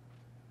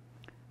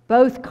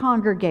 Both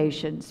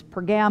congregations,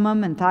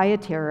 Pergamum and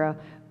Thyatira,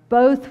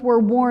 both were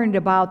warned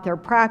about their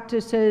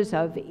practices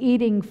of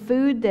eating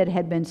food that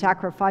had been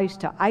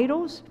sacrificed to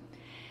idols,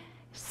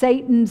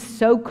 Satan's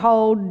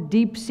so-called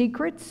deep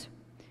secrets,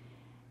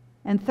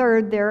 and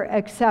third, their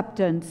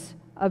acceptance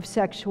of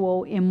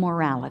sexual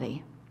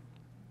immorality.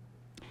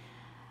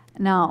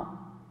 Now,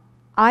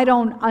 I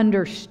don't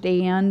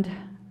understand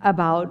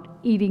about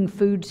eating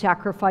food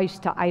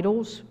sacrificed to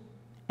idols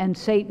and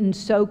Satan's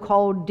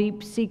so-called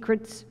deep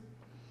secrets.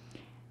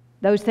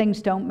 Those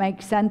things don't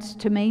make sense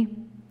to me.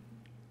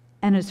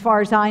 And as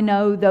far as I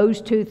know,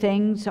 those 2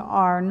 things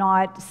are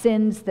not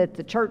sins that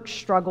the church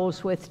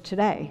struggles with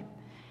today.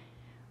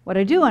 What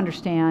I do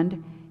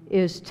understand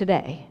is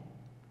today.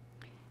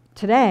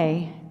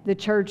 Today, the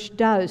church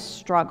does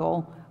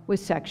struggle with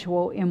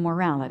sexual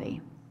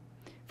immorality.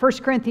 1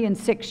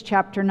 Corinthians 6,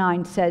 chapter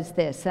 9 says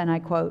this, and I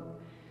quote,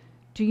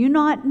 "Do you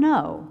not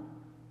know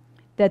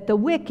that the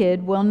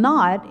wicked will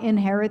not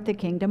inherit the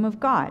kingdom of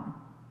God?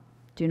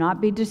 Do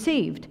not be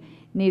deceived.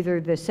 Neither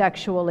the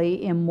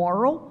sexually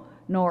immoral,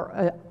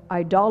 nor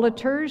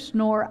idolaters,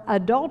 nor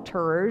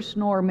adulterers,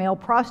 nor male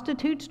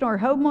prostitutes, nor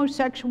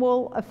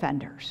homosexual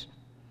offenders."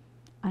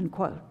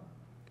 Unquote.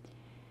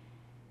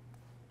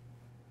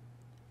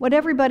 What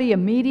everybody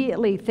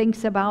immediately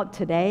thinks about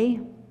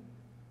today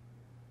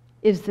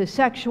is the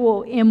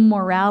sexual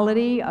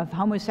immorality of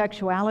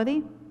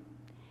homosexuality.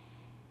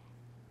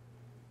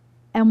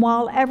 And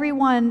while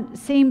everyone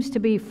seems to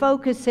be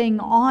focusing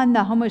on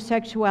the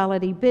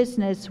homosexuality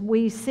business,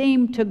 we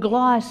seem to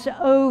gloss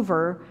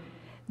over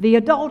the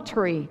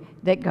adultery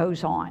that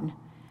goes on,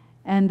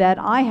 and that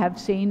I have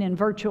seen in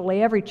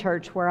virtually every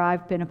church where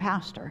I've been a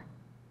pastor.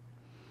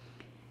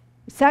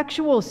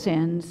 Sexual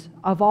sins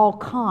of all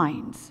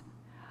kinds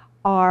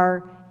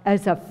are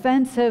as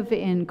offensive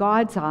in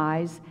God's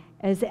eyes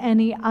as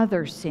any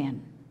other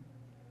sin.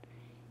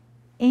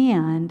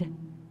 And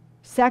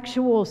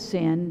sexual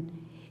sin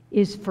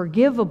is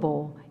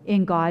forgivable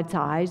in God's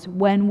eyes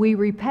when we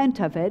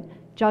repent of it,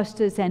 just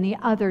as any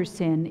other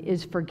sin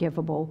is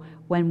forgivable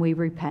when we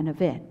repent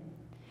of it.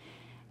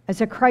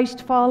 As a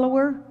Christ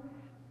follower,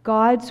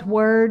 God's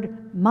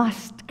word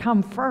must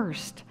come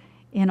first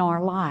in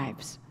our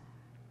lives.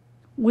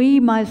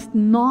 We must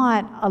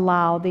not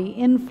allow the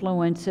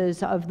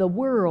influences of the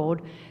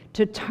world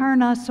to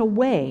turn us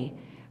away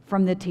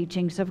from the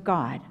teachings of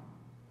God.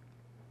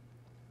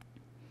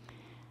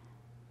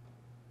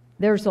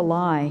 There's a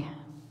lie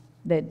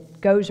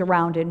that goes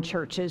around in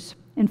churches.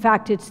 In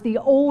fact, it's the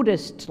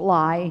oldest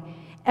lie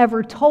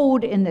ever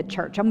told in the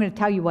church. I'm going to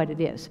tell you what it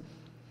is.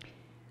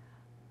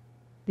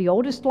 The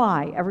oldest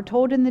lie ever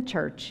told in the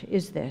church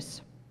is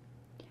this: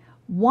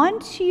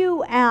 once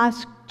you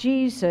ask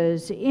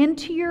Jesus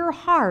into your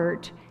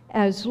heart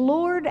as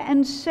Lord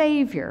and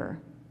Savior,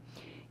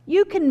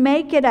 you can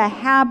make it a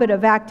habit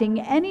of acting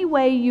any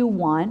way you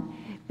want,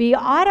 be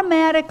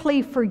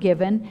automatically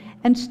forgiven,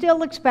 and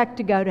still expect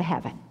to go to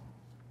heaven.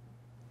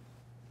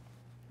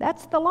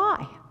 That's the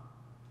lie.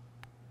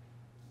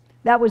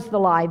 That was the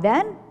lie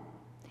then.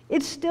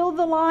 It's still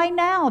the lie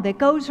now that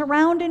goes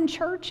around in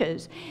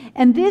churches.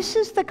 And this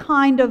is the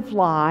kind of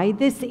lie,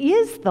 this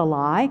is the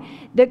lie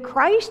that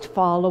Christ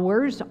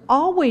followers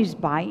always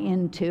buy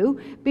into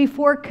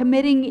before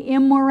committing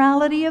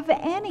immorality of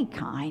any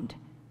kind.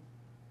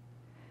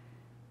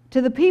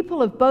 To the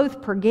people of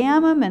both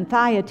Pergamum and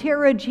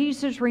Thyatira,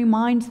 Jesus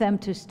reminds them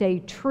to stay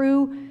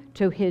true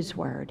to his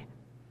word.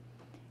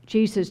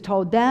 Jesus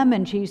told them,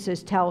 and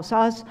Jesus tells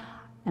us,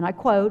 and I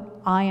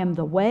quote, "I am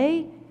the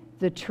way,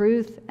 the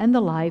truth, and the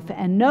life,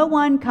 and no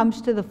one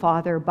comes to the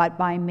Father but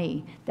by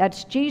me."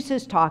 That's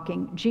Jesus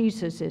talking.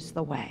 Jesus is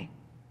the way.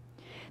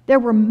 There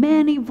were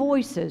many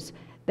voices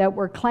that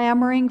were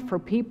clamoring for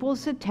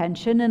people's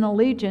attention and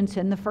allegiance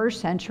in the first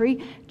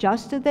century,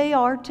 just as they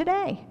are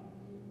today.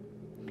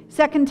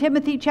 2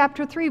 Timothy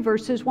chapter 3,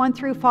 verses 1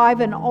 through 5,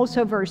 and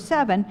also verse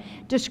 7,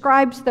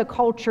 describes the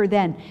culture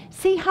then.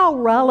 See how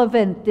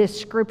relevant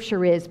this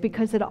scripture is,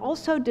 because it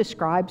also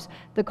describes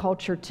the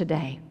culture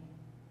today.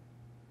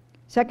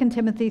 2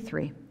 Timothy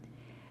 3,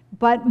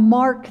 "But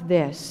mark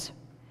this,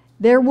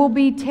 there will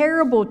be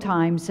terrible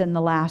times in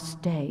the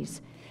last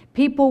days.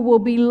 People will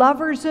be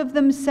lovers of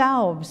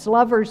themselves,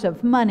 lovers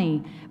of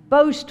money,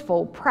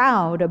 boastful,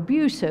 proud,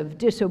 abusive,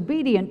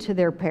 disobedient to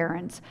their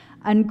parents,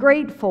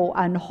 ungrateful,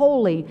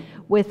 unholy,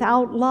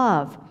 without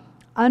love,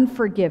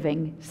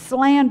 unforgiving,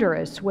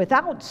 slanderous,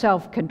 without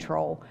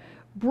self-control,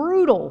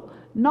 brutal,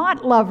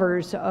 not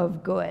lovers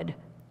of good,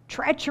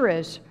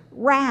 treacherous,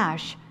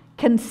 rash,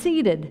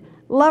 conceited,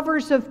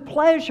 lovers of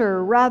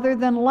pleasure rather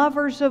than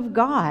lovers of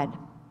God,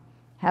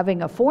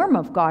 having a form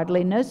of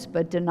godliness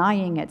but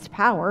denying its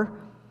power,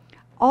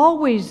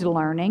 always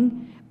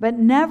learning but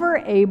never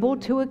able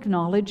to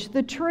acknowledge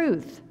the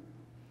truth.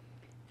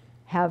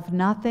 Have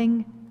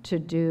nothing to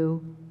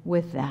do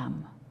with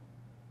them."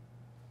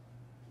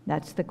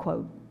 That's the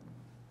quote.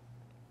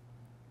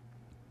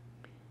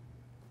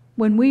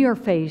 When we are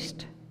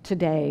faced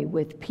today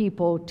with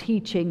people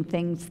teaching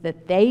things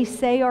that they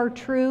say are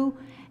true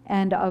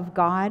and of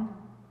God,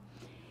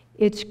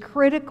 it's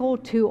critical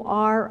to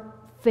our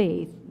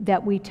faith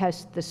that we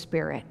test the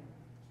Spirit.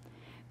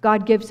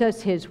 God gives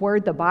us his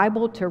word, the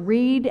Bible, to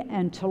read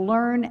and to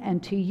learn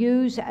and to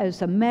use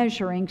as a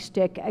measuring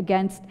stick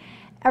against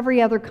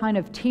every other kind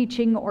of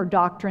teaching or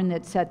doctrine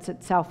that sets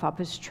itself up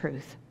as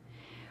truth.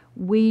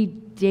 We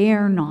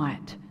dare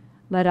not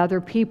let other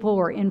people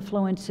or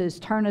influences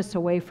turn us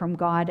away from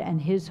God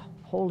and his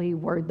holy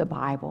word, the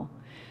Bible.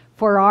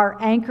 For our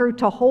anchor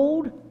to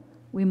hold,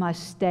 we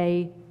must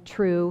stay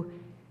true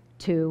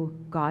to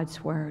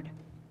God's word.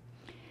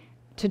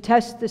 To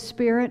test the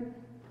Spirit,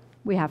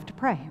 we have to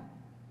pray.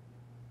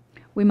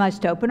 We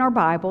must open our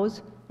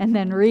Bibles and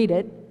then read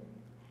it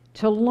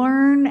to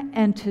learn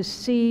and to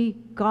see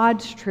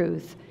God's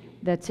truth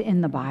that's in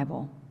the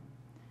Bible.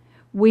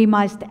 We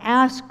must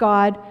ask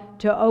God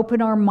to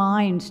open our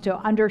minds to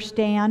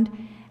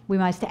understand. We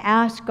must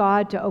ask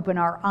God to open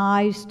our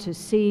eyes to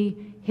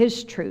see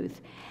His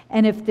truth.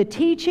 And if the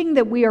teaching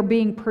that we are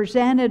being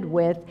presented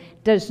with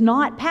does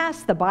not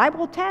pass the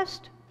Bible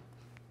test,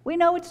 we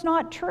know it's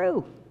not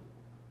true.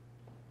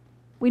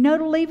 We know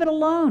to leave it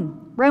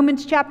alone.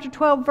 Romans chapter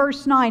 12,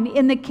 verse 9,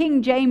 in the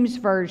King James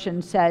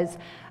Version says,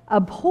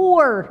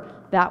 abhor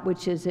that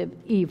which is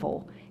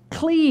evil,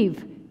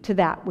 cleave to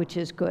that which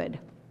is good.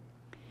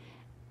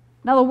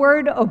 Now the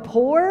word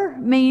abhor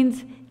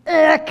means,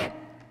 ick,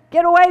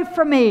 get away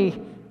from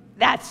me.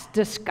 That's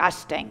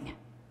disgusting.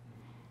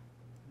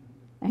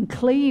 And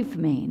cleave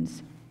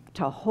means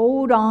to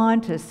hold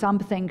on to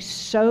something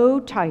so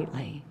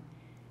tightly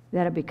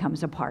that it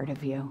becomes a part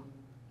of you.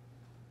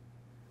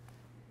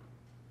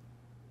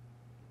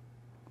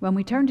 When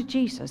we turn to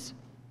Jesus,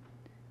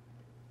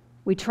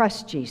 we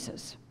trust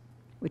Jesus.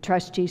 We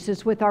trust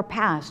Jesus with our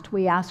past.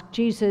 We ask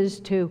Jesus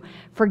to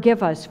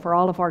forgive us for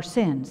all of our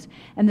sins.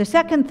 And the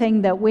second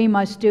thing that we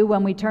must do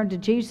when we turn to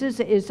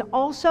Jesus is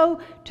also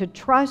to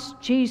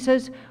trust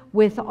Jesus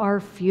with our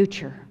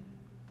future.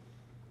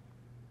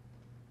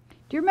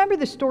 Do you remember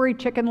the story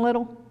Chicken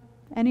Little?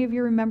 Any of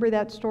you remember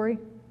that story?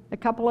 A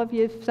couple of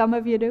you, some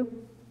of you do.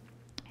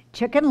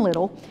 Chicken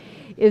Little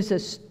is a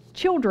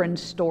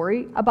children's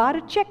story about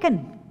a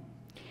chicken.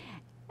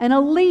 And a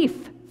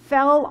leaf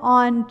fell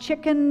on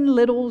Chicken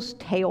Little's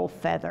tail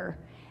feather.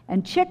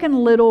 And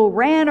Chicken Little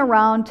ran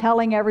around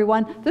telling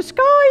everyone, the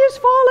sky is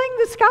falling,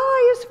 the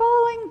sky is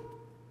falling.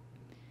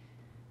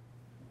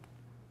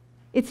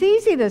 It's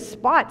easy to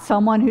spot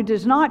someone who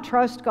does not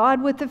trust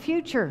God with the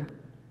future.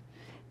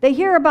 They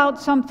hear about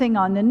something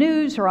on the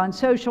news or on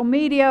social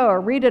media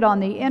or read it on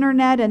the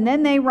internet, and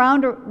then they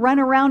run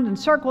around in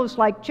circles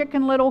like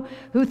Chicken Little,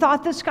 who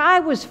thought the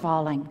sky was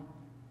falling.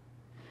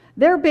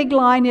 Their big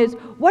line is,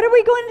 what are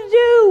we going to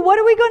do? What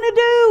are we going to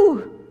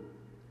do?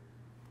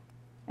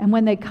 And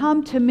when they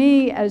come to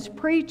me as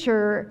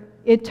preacher,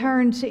 it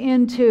turns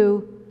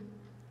into,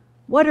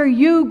 what are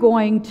you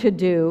going to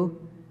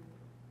do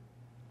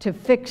to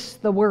fix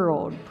the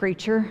world,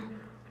 preacher?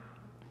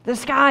 The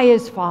sky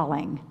is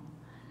falling.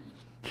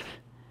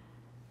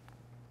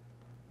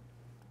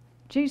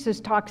 Jesus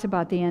talks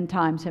about the end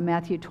times in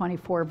Matthew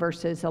 24,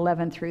 verses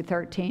 11 through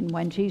 13,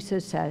 when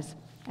Jesus says,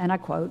 and I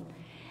quote,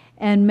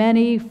 and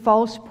many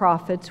false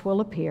prophets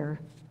will appear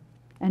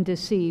and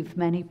deceive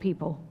many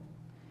people.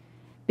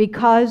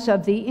 Because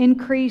of the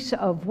increase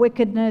of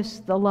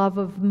wickedness, the love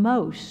of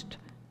most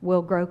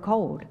will grow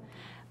cold.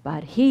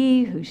 But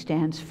he who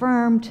stands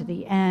firm to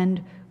the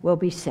end will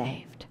be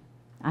saved.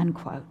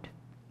 Unquote.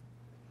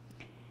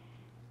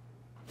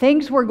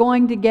 Things were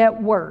going to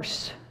get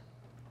worse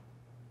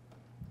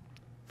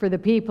for the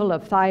people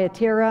of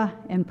Thyatira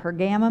and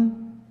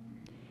Pergamum,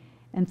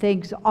 and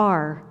things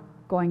are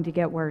going to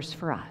get worse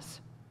for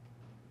us.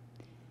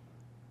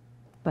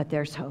 But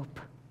there's hope.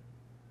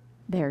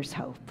 There's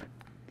hope.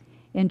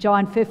 In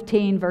John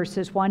 15,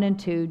 verses 1 and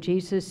 2,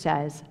 Jesus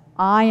says,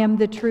 I am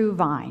the true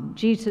vine.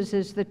 Jesus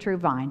is the true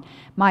vine.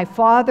 My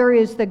Father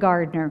is the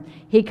gardener.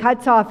 He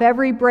cuts off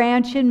every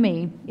branch in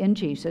me, in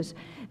Jesus,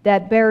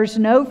 that bears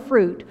no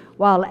fruit,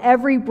 while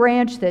every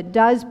branch that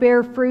does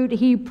bear fruit,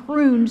 he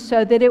prunes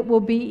so that it will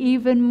be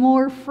even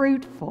more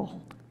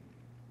fruitful.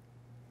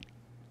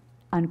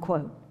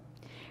 Unquote.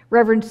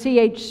 Reverend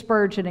C.H.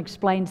 Spurgeon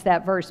explains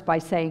that verse by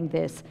saying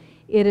this,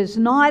 it is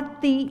not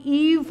the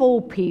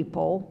evil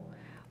people,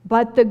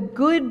 but the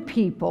good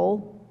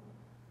people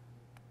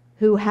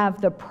who have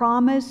the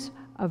promise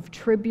of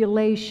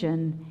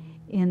tribulation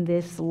in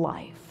this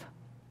life.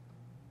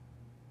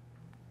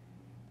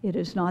 It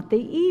is not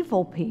the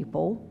evil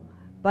people,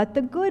 but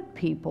the good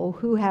people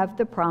who have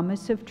the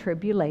promise of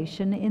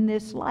tribulation in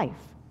this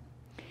life.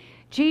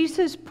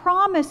 Jesus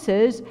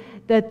promises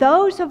that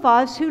those of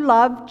us who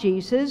love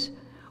Jesus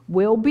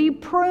will be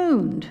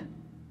pruned.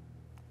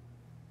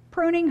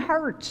 Pruning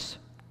hurts.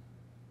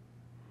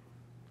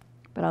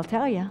 But I'll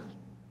tell you,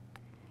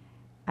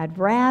 I'd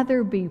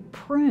rather be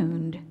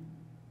pruned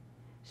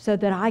so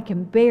that I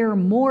can bear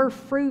more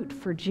fruit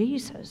for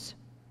Jesus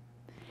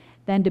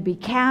than to be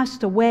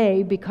cast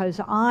away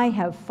because I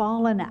have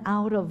fallen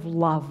out of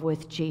love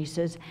with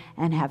Jesus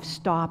and have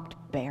stopped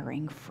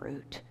bearing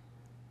fruit.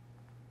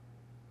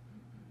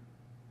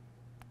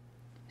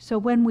 So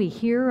when we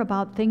hear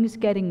about things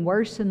getting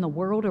worse in the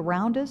world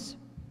around us,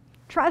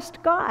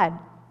 trust God.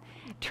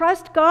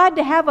 Trust God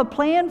to have a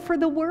plan for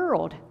the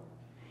world.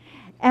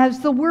 As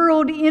the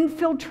world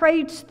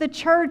infiltrates the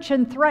church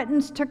and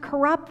threatens to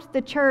corrupt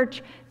the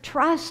church,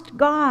 trust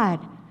God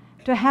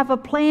to have a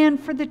plan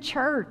for the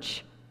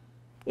church.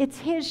 It's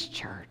His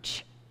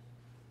church.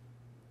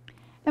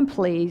 And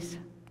please,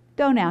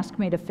 don't ask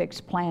me to fix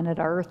planet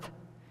Earth.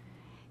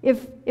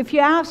 If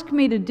you ask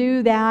me to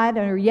do that,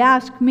 or you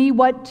ask me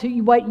what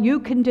you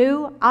can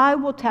do, I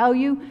will tell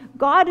you,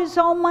 God is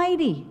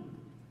almighty.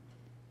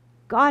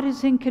 God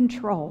is in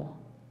control.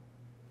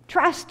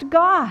 Trust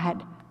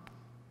God.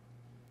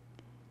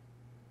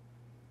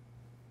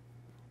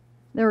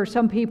 There are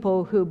some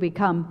people who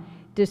become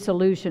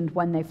disillusioned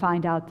when they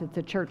find out that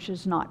the church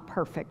is not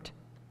perfect.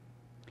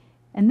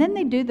 And then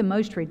they do the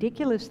most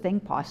ridiculous thing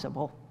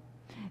possible.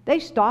 They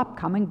stop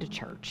coming to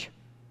church.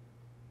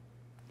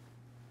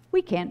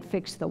 We can't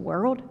fix the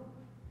world,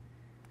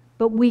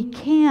 but we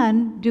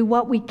can do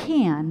what we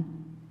can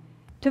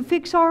to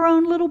fix our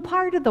own little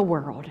part of the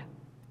world.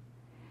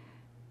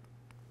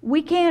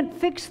 We can't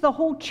fix the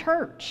whole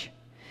church,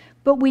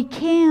 but we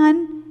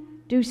can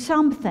do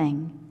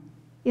something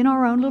in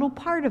our own little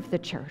part of the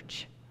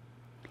church.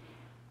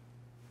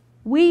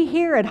 We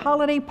here at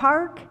Holiday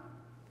Park,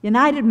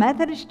 United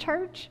Methodist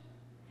Church,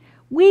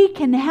 we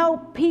can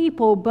help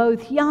people,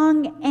 both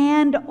young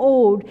and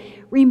old,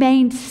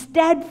 remain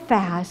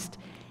steadfast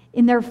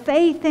in their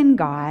faith in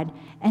God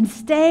and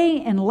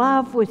stay in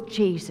love with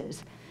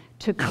Jesus,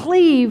 to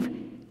cleave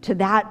to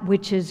that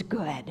which is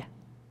good.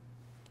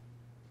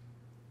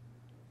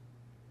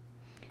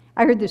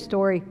 I heard the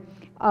story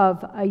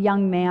of a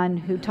young man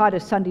who taught a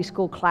Sunday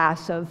school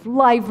class of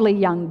lively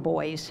young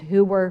boys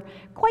who were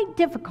quite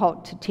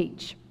difficult to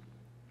teach.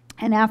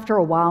 And after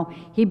a while,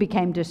 he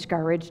became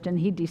discouraged and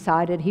he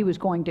decided he was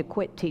going to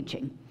quit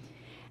teaching.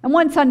 And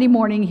one Sunday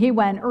morning, he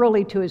went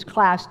early to his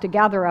class to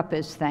gather up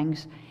his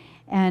things,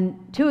 and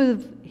two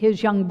of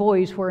his young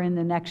boys were in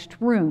the next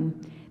room.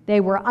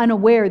 They were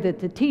unaware that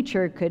the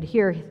teacher could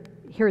hear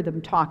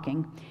them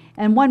talking.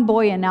 And one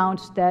boy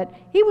announced that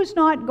he was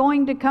not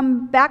going to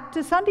come back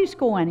to Sunday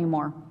school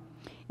anymore.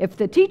 If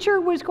the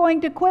teacher was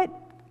going to quit,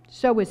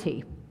 so was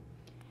he.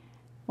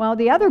 Well,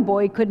 the other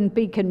boy couldn't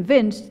be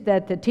convinced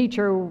that the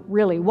teacher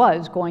really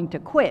was going to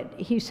quit.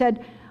 He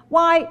said,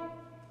 "Why,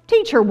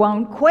 teacher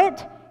won't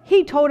quit.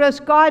 He told us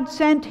God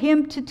sent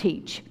him to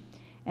teach."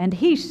 And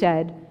he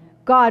said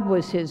God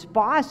was his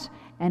boss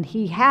and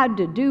he had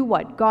to do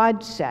what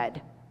God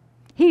said.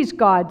 He's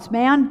God's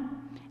man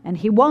and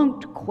he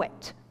won't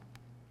quit.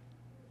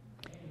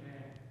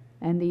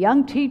 And the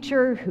young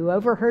teacher who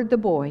overheard the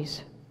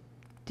boys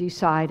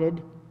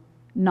decided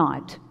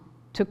not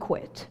to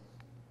quit.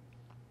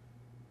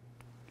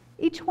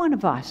 Each one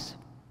of us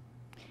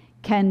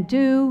can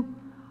do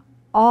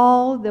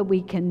all that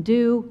we can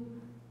do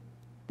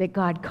that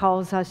God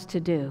calls us to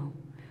do.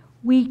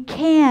 We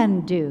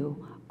can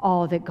do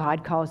all that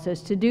God calls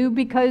us to do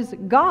because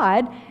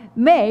God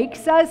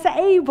makes us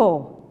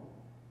able.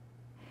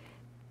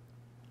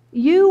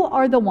 You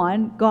are the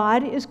one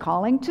God is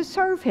calling to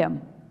serve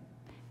him.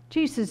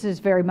 Jesus is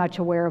very much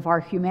aware of our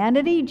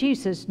humanity.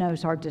 Jesus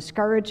knows our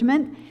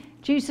discouragement.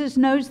 Jesus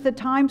knows the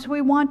times we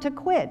want to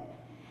quit.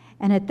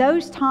 And at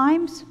those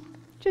times,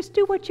 just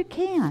do what you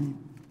can.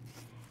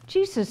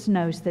 Jesus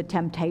knows the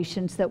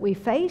temptations that we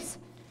face.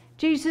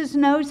 Jesus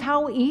knows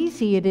how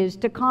easy it is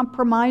to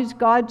compromise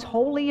God's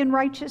holy and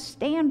righteous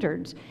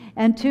standards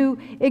and to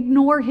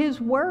ignore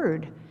his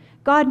word.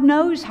 God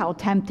knows how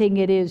tempting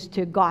it is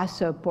to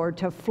gossip or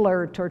to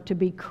flirt or to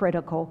be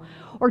critical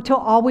or to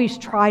always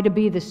try to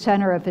be the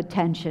center of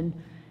attention.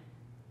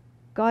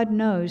 God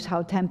knows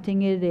how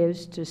tempting it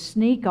is to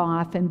sneak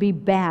off and be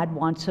bad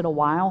once in a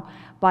while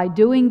by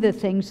doing the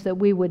things that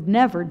we would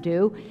never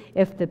do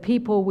if the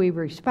people we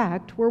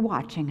respect were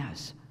watching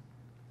us.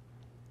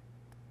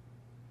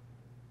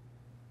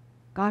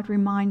 God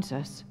reminds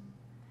us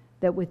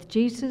that with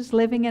Jesus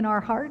living in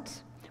our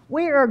hearts,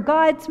 we are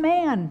God's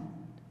man.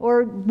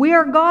 Or we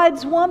are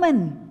God's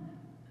woman.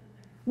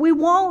 We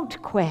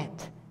won't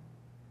quit.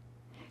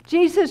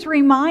 Jesus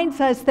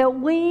reminds us that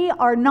we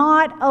are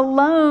not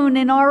alone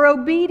in our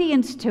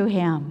obedience to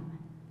him.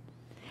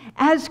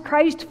 As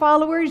Christ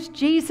followers,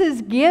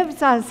 Jesus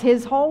gives us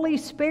his Holy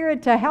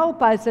Spirit to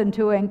help us and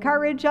to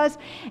encourage us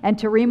and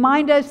to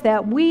remind us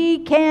that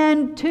we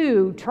can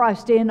too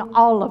trust in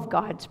all of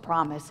God's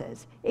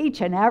promises,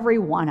 each and every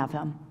one of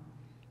them.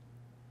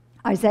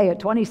 Isaiah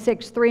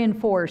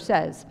 26:3-4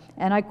 says,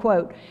 and I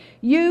quote,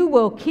 "You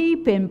will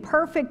keep in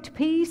perfect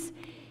peace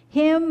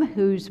him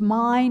whose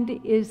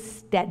mind is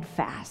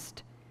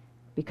steadfast,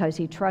 because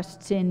he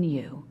trusts in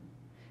you.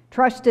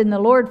 Trust in the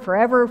Lord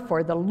forever,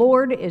 for the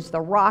Lord is the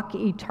rock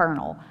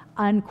eternal."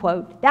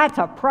 Unquote. That's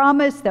a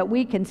promise that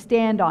we can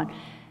stand on.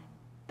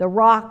 The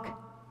rock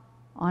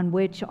on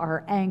which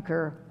our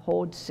anchor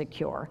holds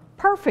secure.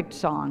 Perfect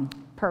song,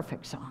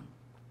 perfect song.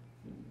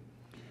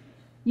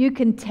 You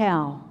can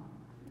tell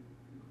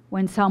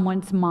when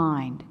someone's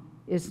mind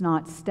is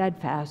not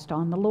steadfast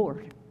on the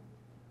Lord.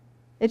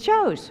 It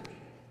shows.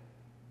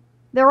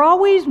 They're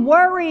always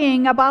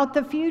worrying about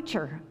the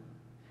future.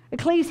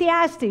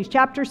 Ecclesiastes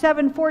chapter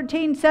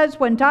 7:14 says,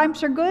 "When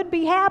times are good,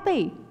 be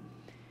happy.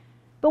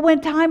 But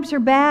when times are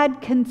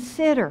bad,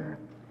 consider.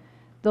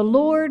 The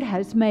Lord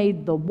has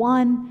made the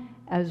one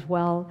as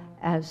well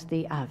as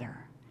the other.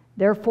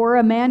 Therefore,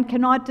 a man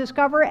cannot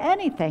discover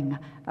anything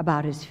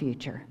about his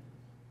future."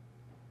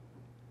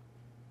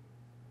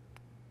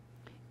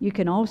 You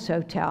can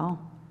also tell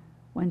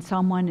when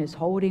someone is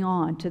holding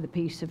on to the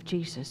peace of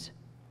Jesus,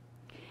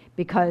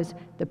 because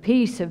the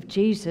peace of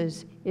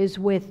Jesus is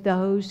with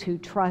those who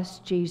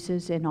trust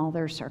Jesus in all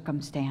their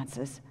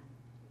circumstances.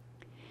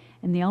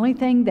 And the only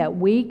thing that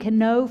we can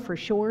know for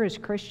sure as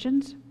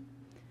Christians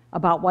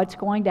about what's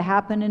going to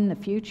happen in the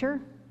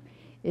future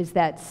is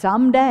that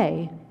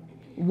someday,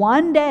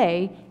 one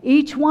day,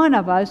 each one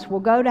of us will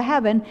go to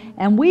heaven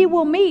and we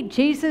will meet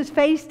Jesus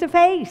face to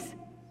face.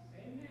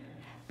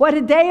 What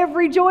a day of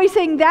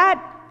rejoicing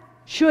that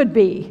should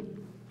be.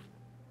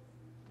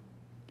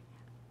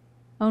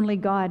 Only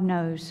God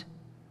knows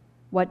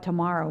what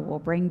tomorrow will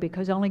bring,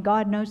 because only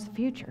God knows the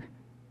future.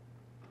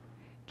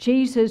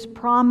 Jesus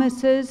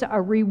promises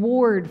a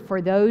reward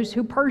for those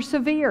who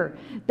persevere,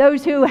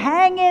 those who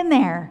hang in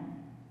there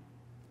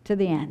to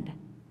the end,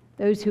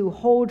 those who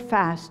hold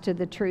fast to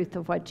the truth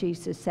of what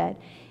Jesus said.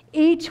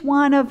 Each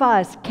one of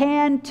us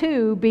can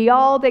too be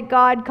all that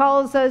God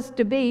calls us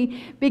to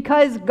be,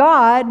 because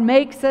God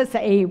makes us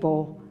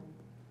able.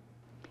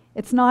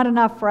 It's not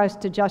enough for us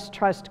to just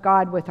trust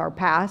God with our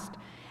past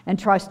and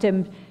trust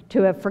Him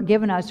to have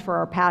forgiven us for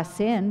our past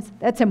sins.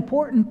 That's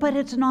important, but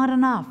it's not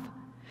enough.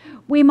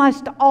 We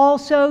must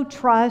also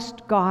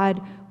trust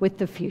God with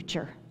the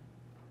future.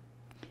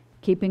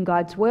 Keeping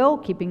God's will,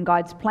 keeping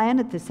God's plan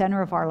at the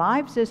center of our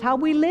lives is how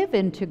we live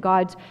into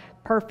God's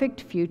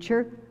perfect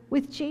future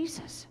with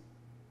Jesus.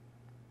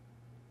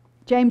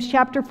 James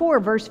chapter 4,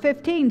 verse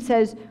 15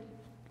 says,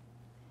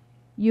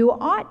 "You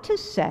ought to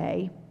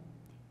say,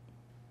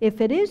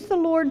 if it is the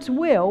Lord's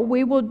will,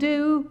 we will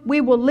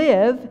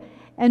live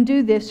and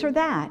do this or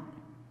that."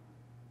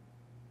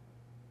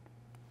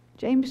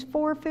 James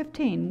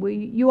 4:15,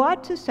 you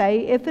ought to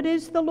say, if it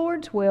is the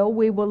Lord's will,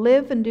 we will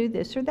live and do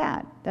this or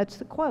that. That's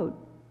the quote.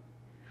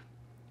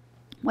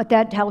 What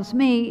that tells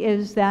me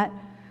is that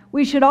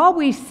we should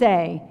always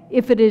say,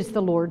 if it is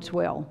the Lord's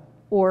will,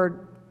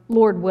 or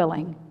Lord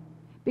willing,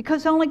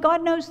 because only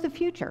God knows the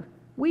future.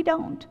 We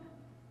don't.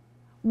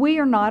 We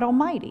are not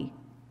almighty.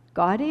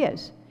 God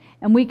is.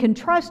 And we can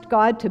trust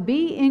God to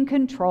be in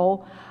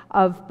control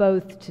of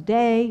both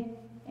today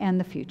and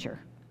the future.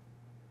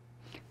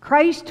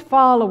 Christ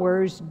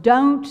followers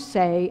don't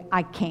say,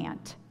 "I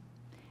can't,"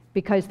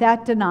 because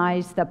that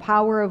denies the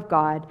power of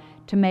God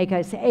to make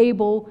us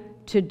able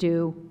to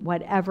do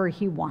whatever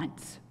He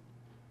wants.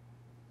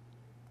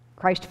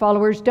 Christ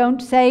followers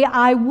don't say,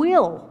 "I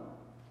will,"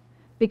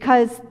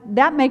 because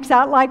that makes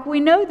out like we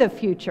know the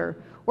future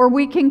or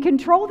we can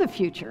control the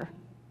future.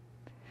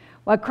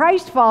 What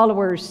Christ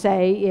followers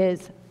say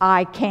is,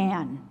 "I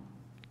can,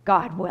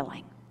 God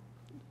willing,"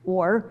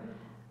 or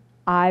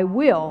 "I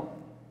will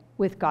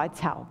with God's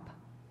help."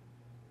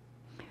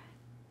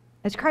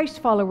 As Christ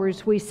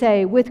followers, we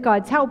say, "with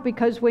God's help,"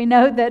 because we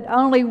know that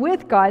only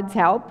with God's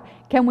help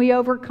can we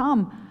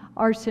overcome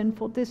our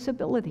sinful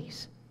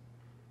disabilities.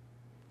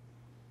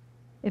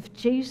 If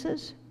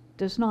Jesus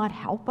does not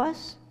help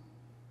us,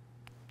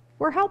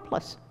 we're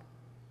helpless.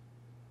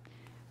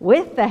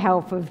 With the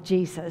help of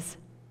Jesus,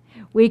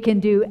 we can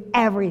do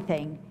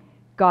everything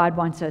God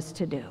wants us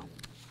to do.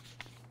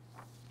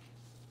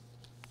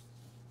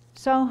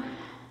 So,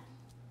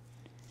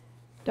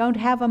 don't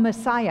have a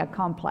Messiah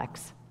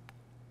complex.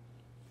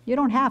 You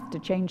don't have to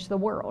change the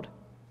world.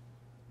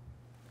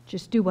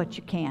 Just do what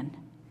you can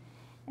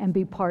and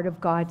be part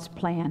of God's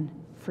plan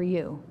for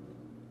you.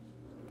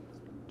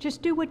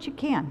 Just do what you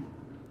can.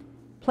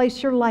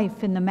 Place your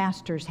life in the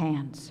Master's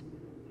hands.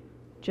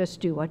 Just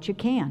do what you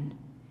can.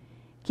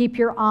 Keep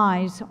your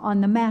eyes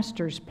on the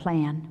Master's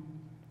plan.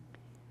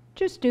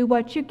 Just do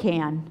what you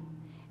can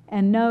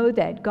and know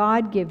that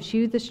God gives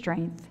you the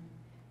strength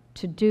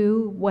to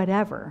do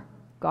whatever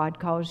God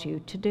calls you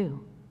to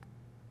do.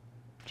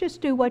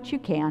 Just do what you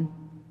can,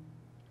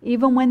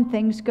 even when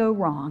things go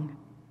wrong.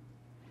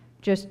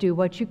 Just do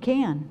what you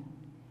can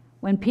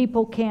when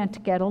people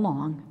can't get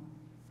along.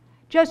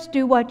 Just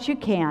do what you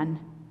can.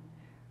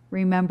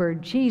 Remember,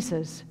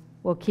 Jesus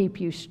will keep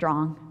you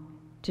strong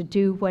to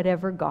do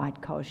whatever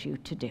God calls you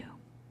to do.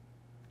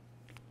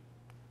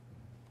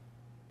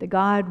 The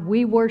God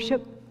we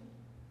worship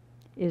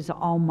is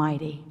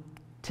almighty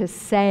to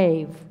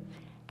save.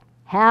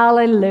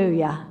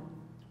 Hallelujah.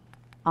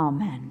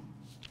 Amen.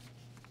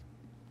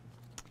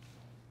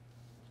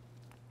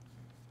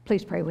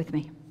 Please pray with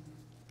me.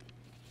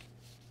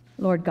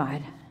 Lord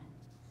God,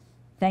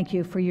 thank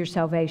you for your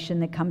salvation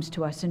that comes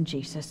to us in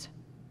Jesus.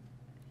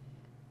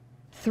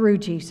 Through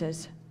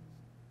Jesus,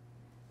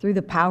 through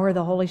the power of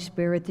the Holy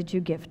Spirit that you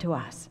give to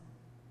us,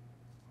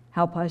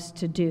 help us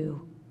to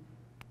do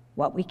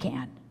what we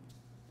can,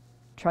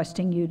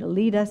 trusting you to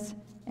lead us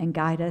and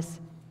guide us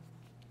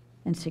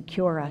and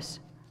secure us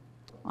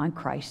on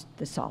Christ,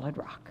 the solid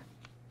rock.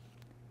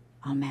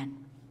 Amen.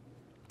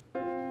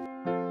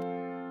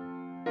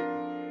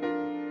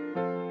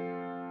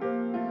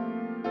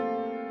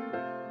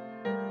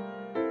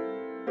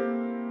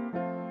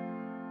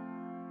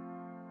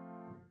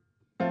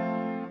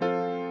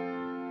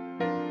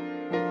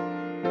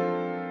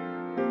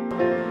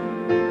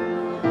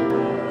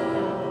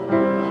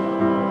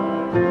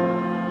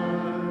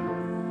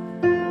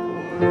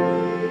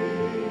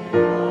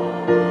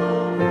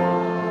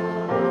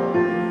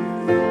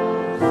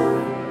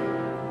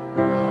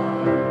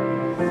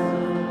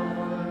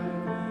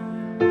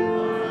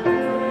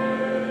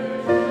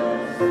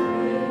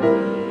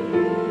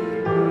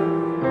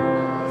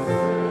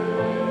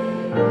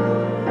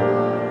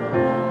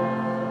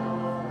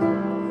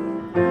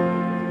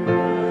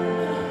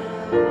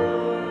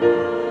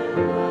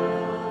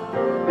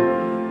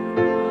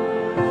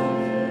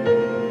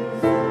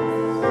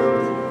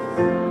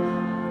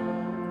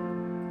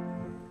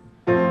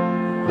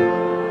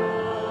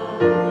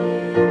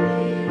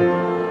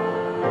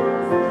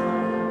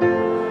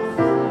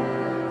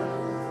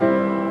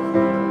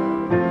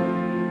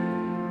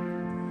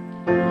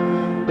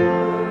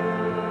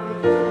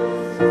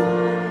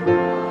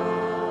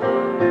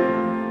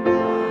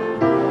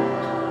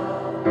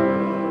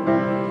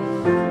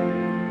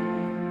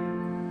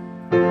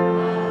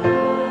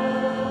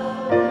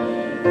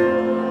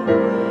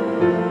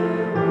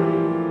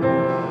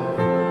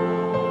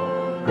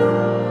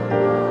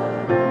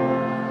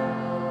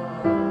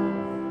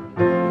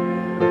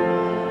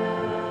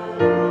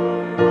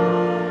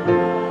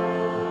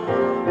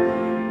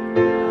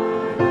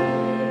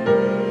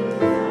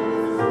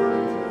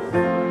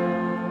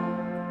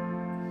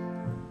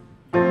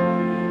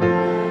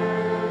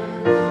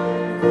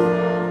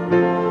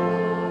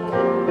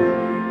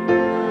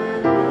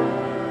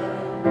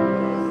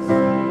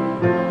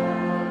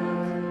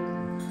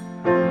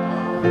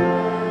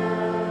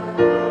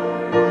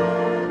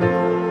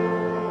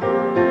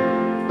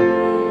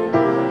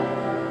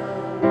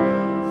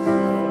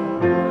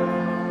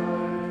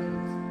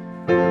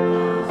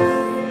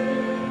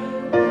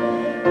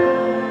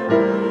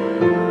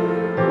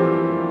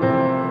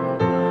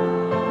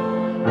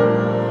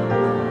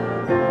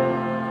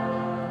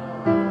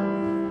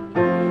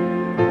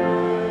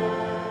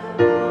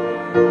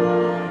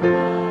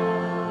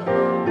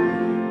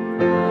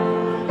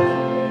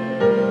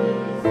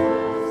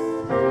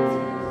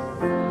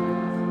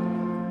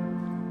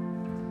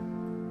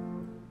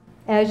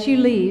 As you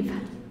leave,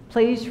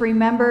 please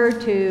remember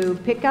to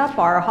pick up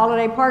our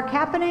holiday park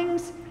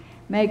happenings.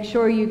 Make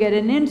sure you get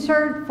an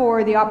insert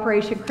for the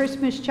Operation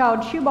Christmas Child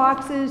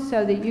shoeboxes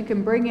so that you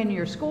can bring in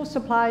your school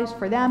supplies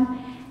for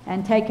them,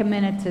 and take a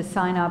minute to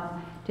sign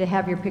up to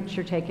have your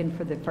picture taken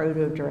for the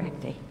photo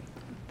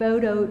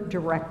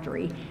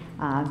directory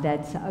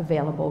that's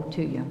available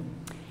to you.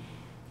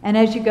 And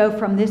as you go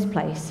from this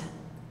place,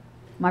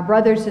 my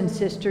brothers and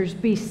sisters,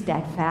 be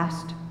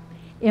steadfast,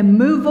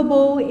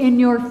 immovable in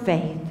your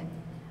faith,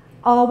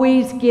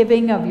 always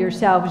giving of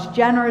yourselves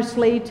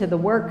generously to the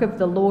work of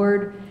the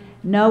Lord,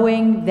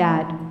 knowing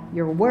that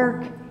your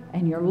work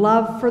and your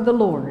love for the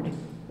Lord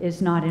is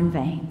not in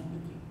vain.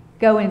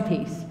 Go in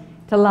peace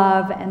to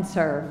love and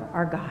serve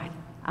our God.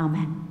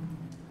 Amen.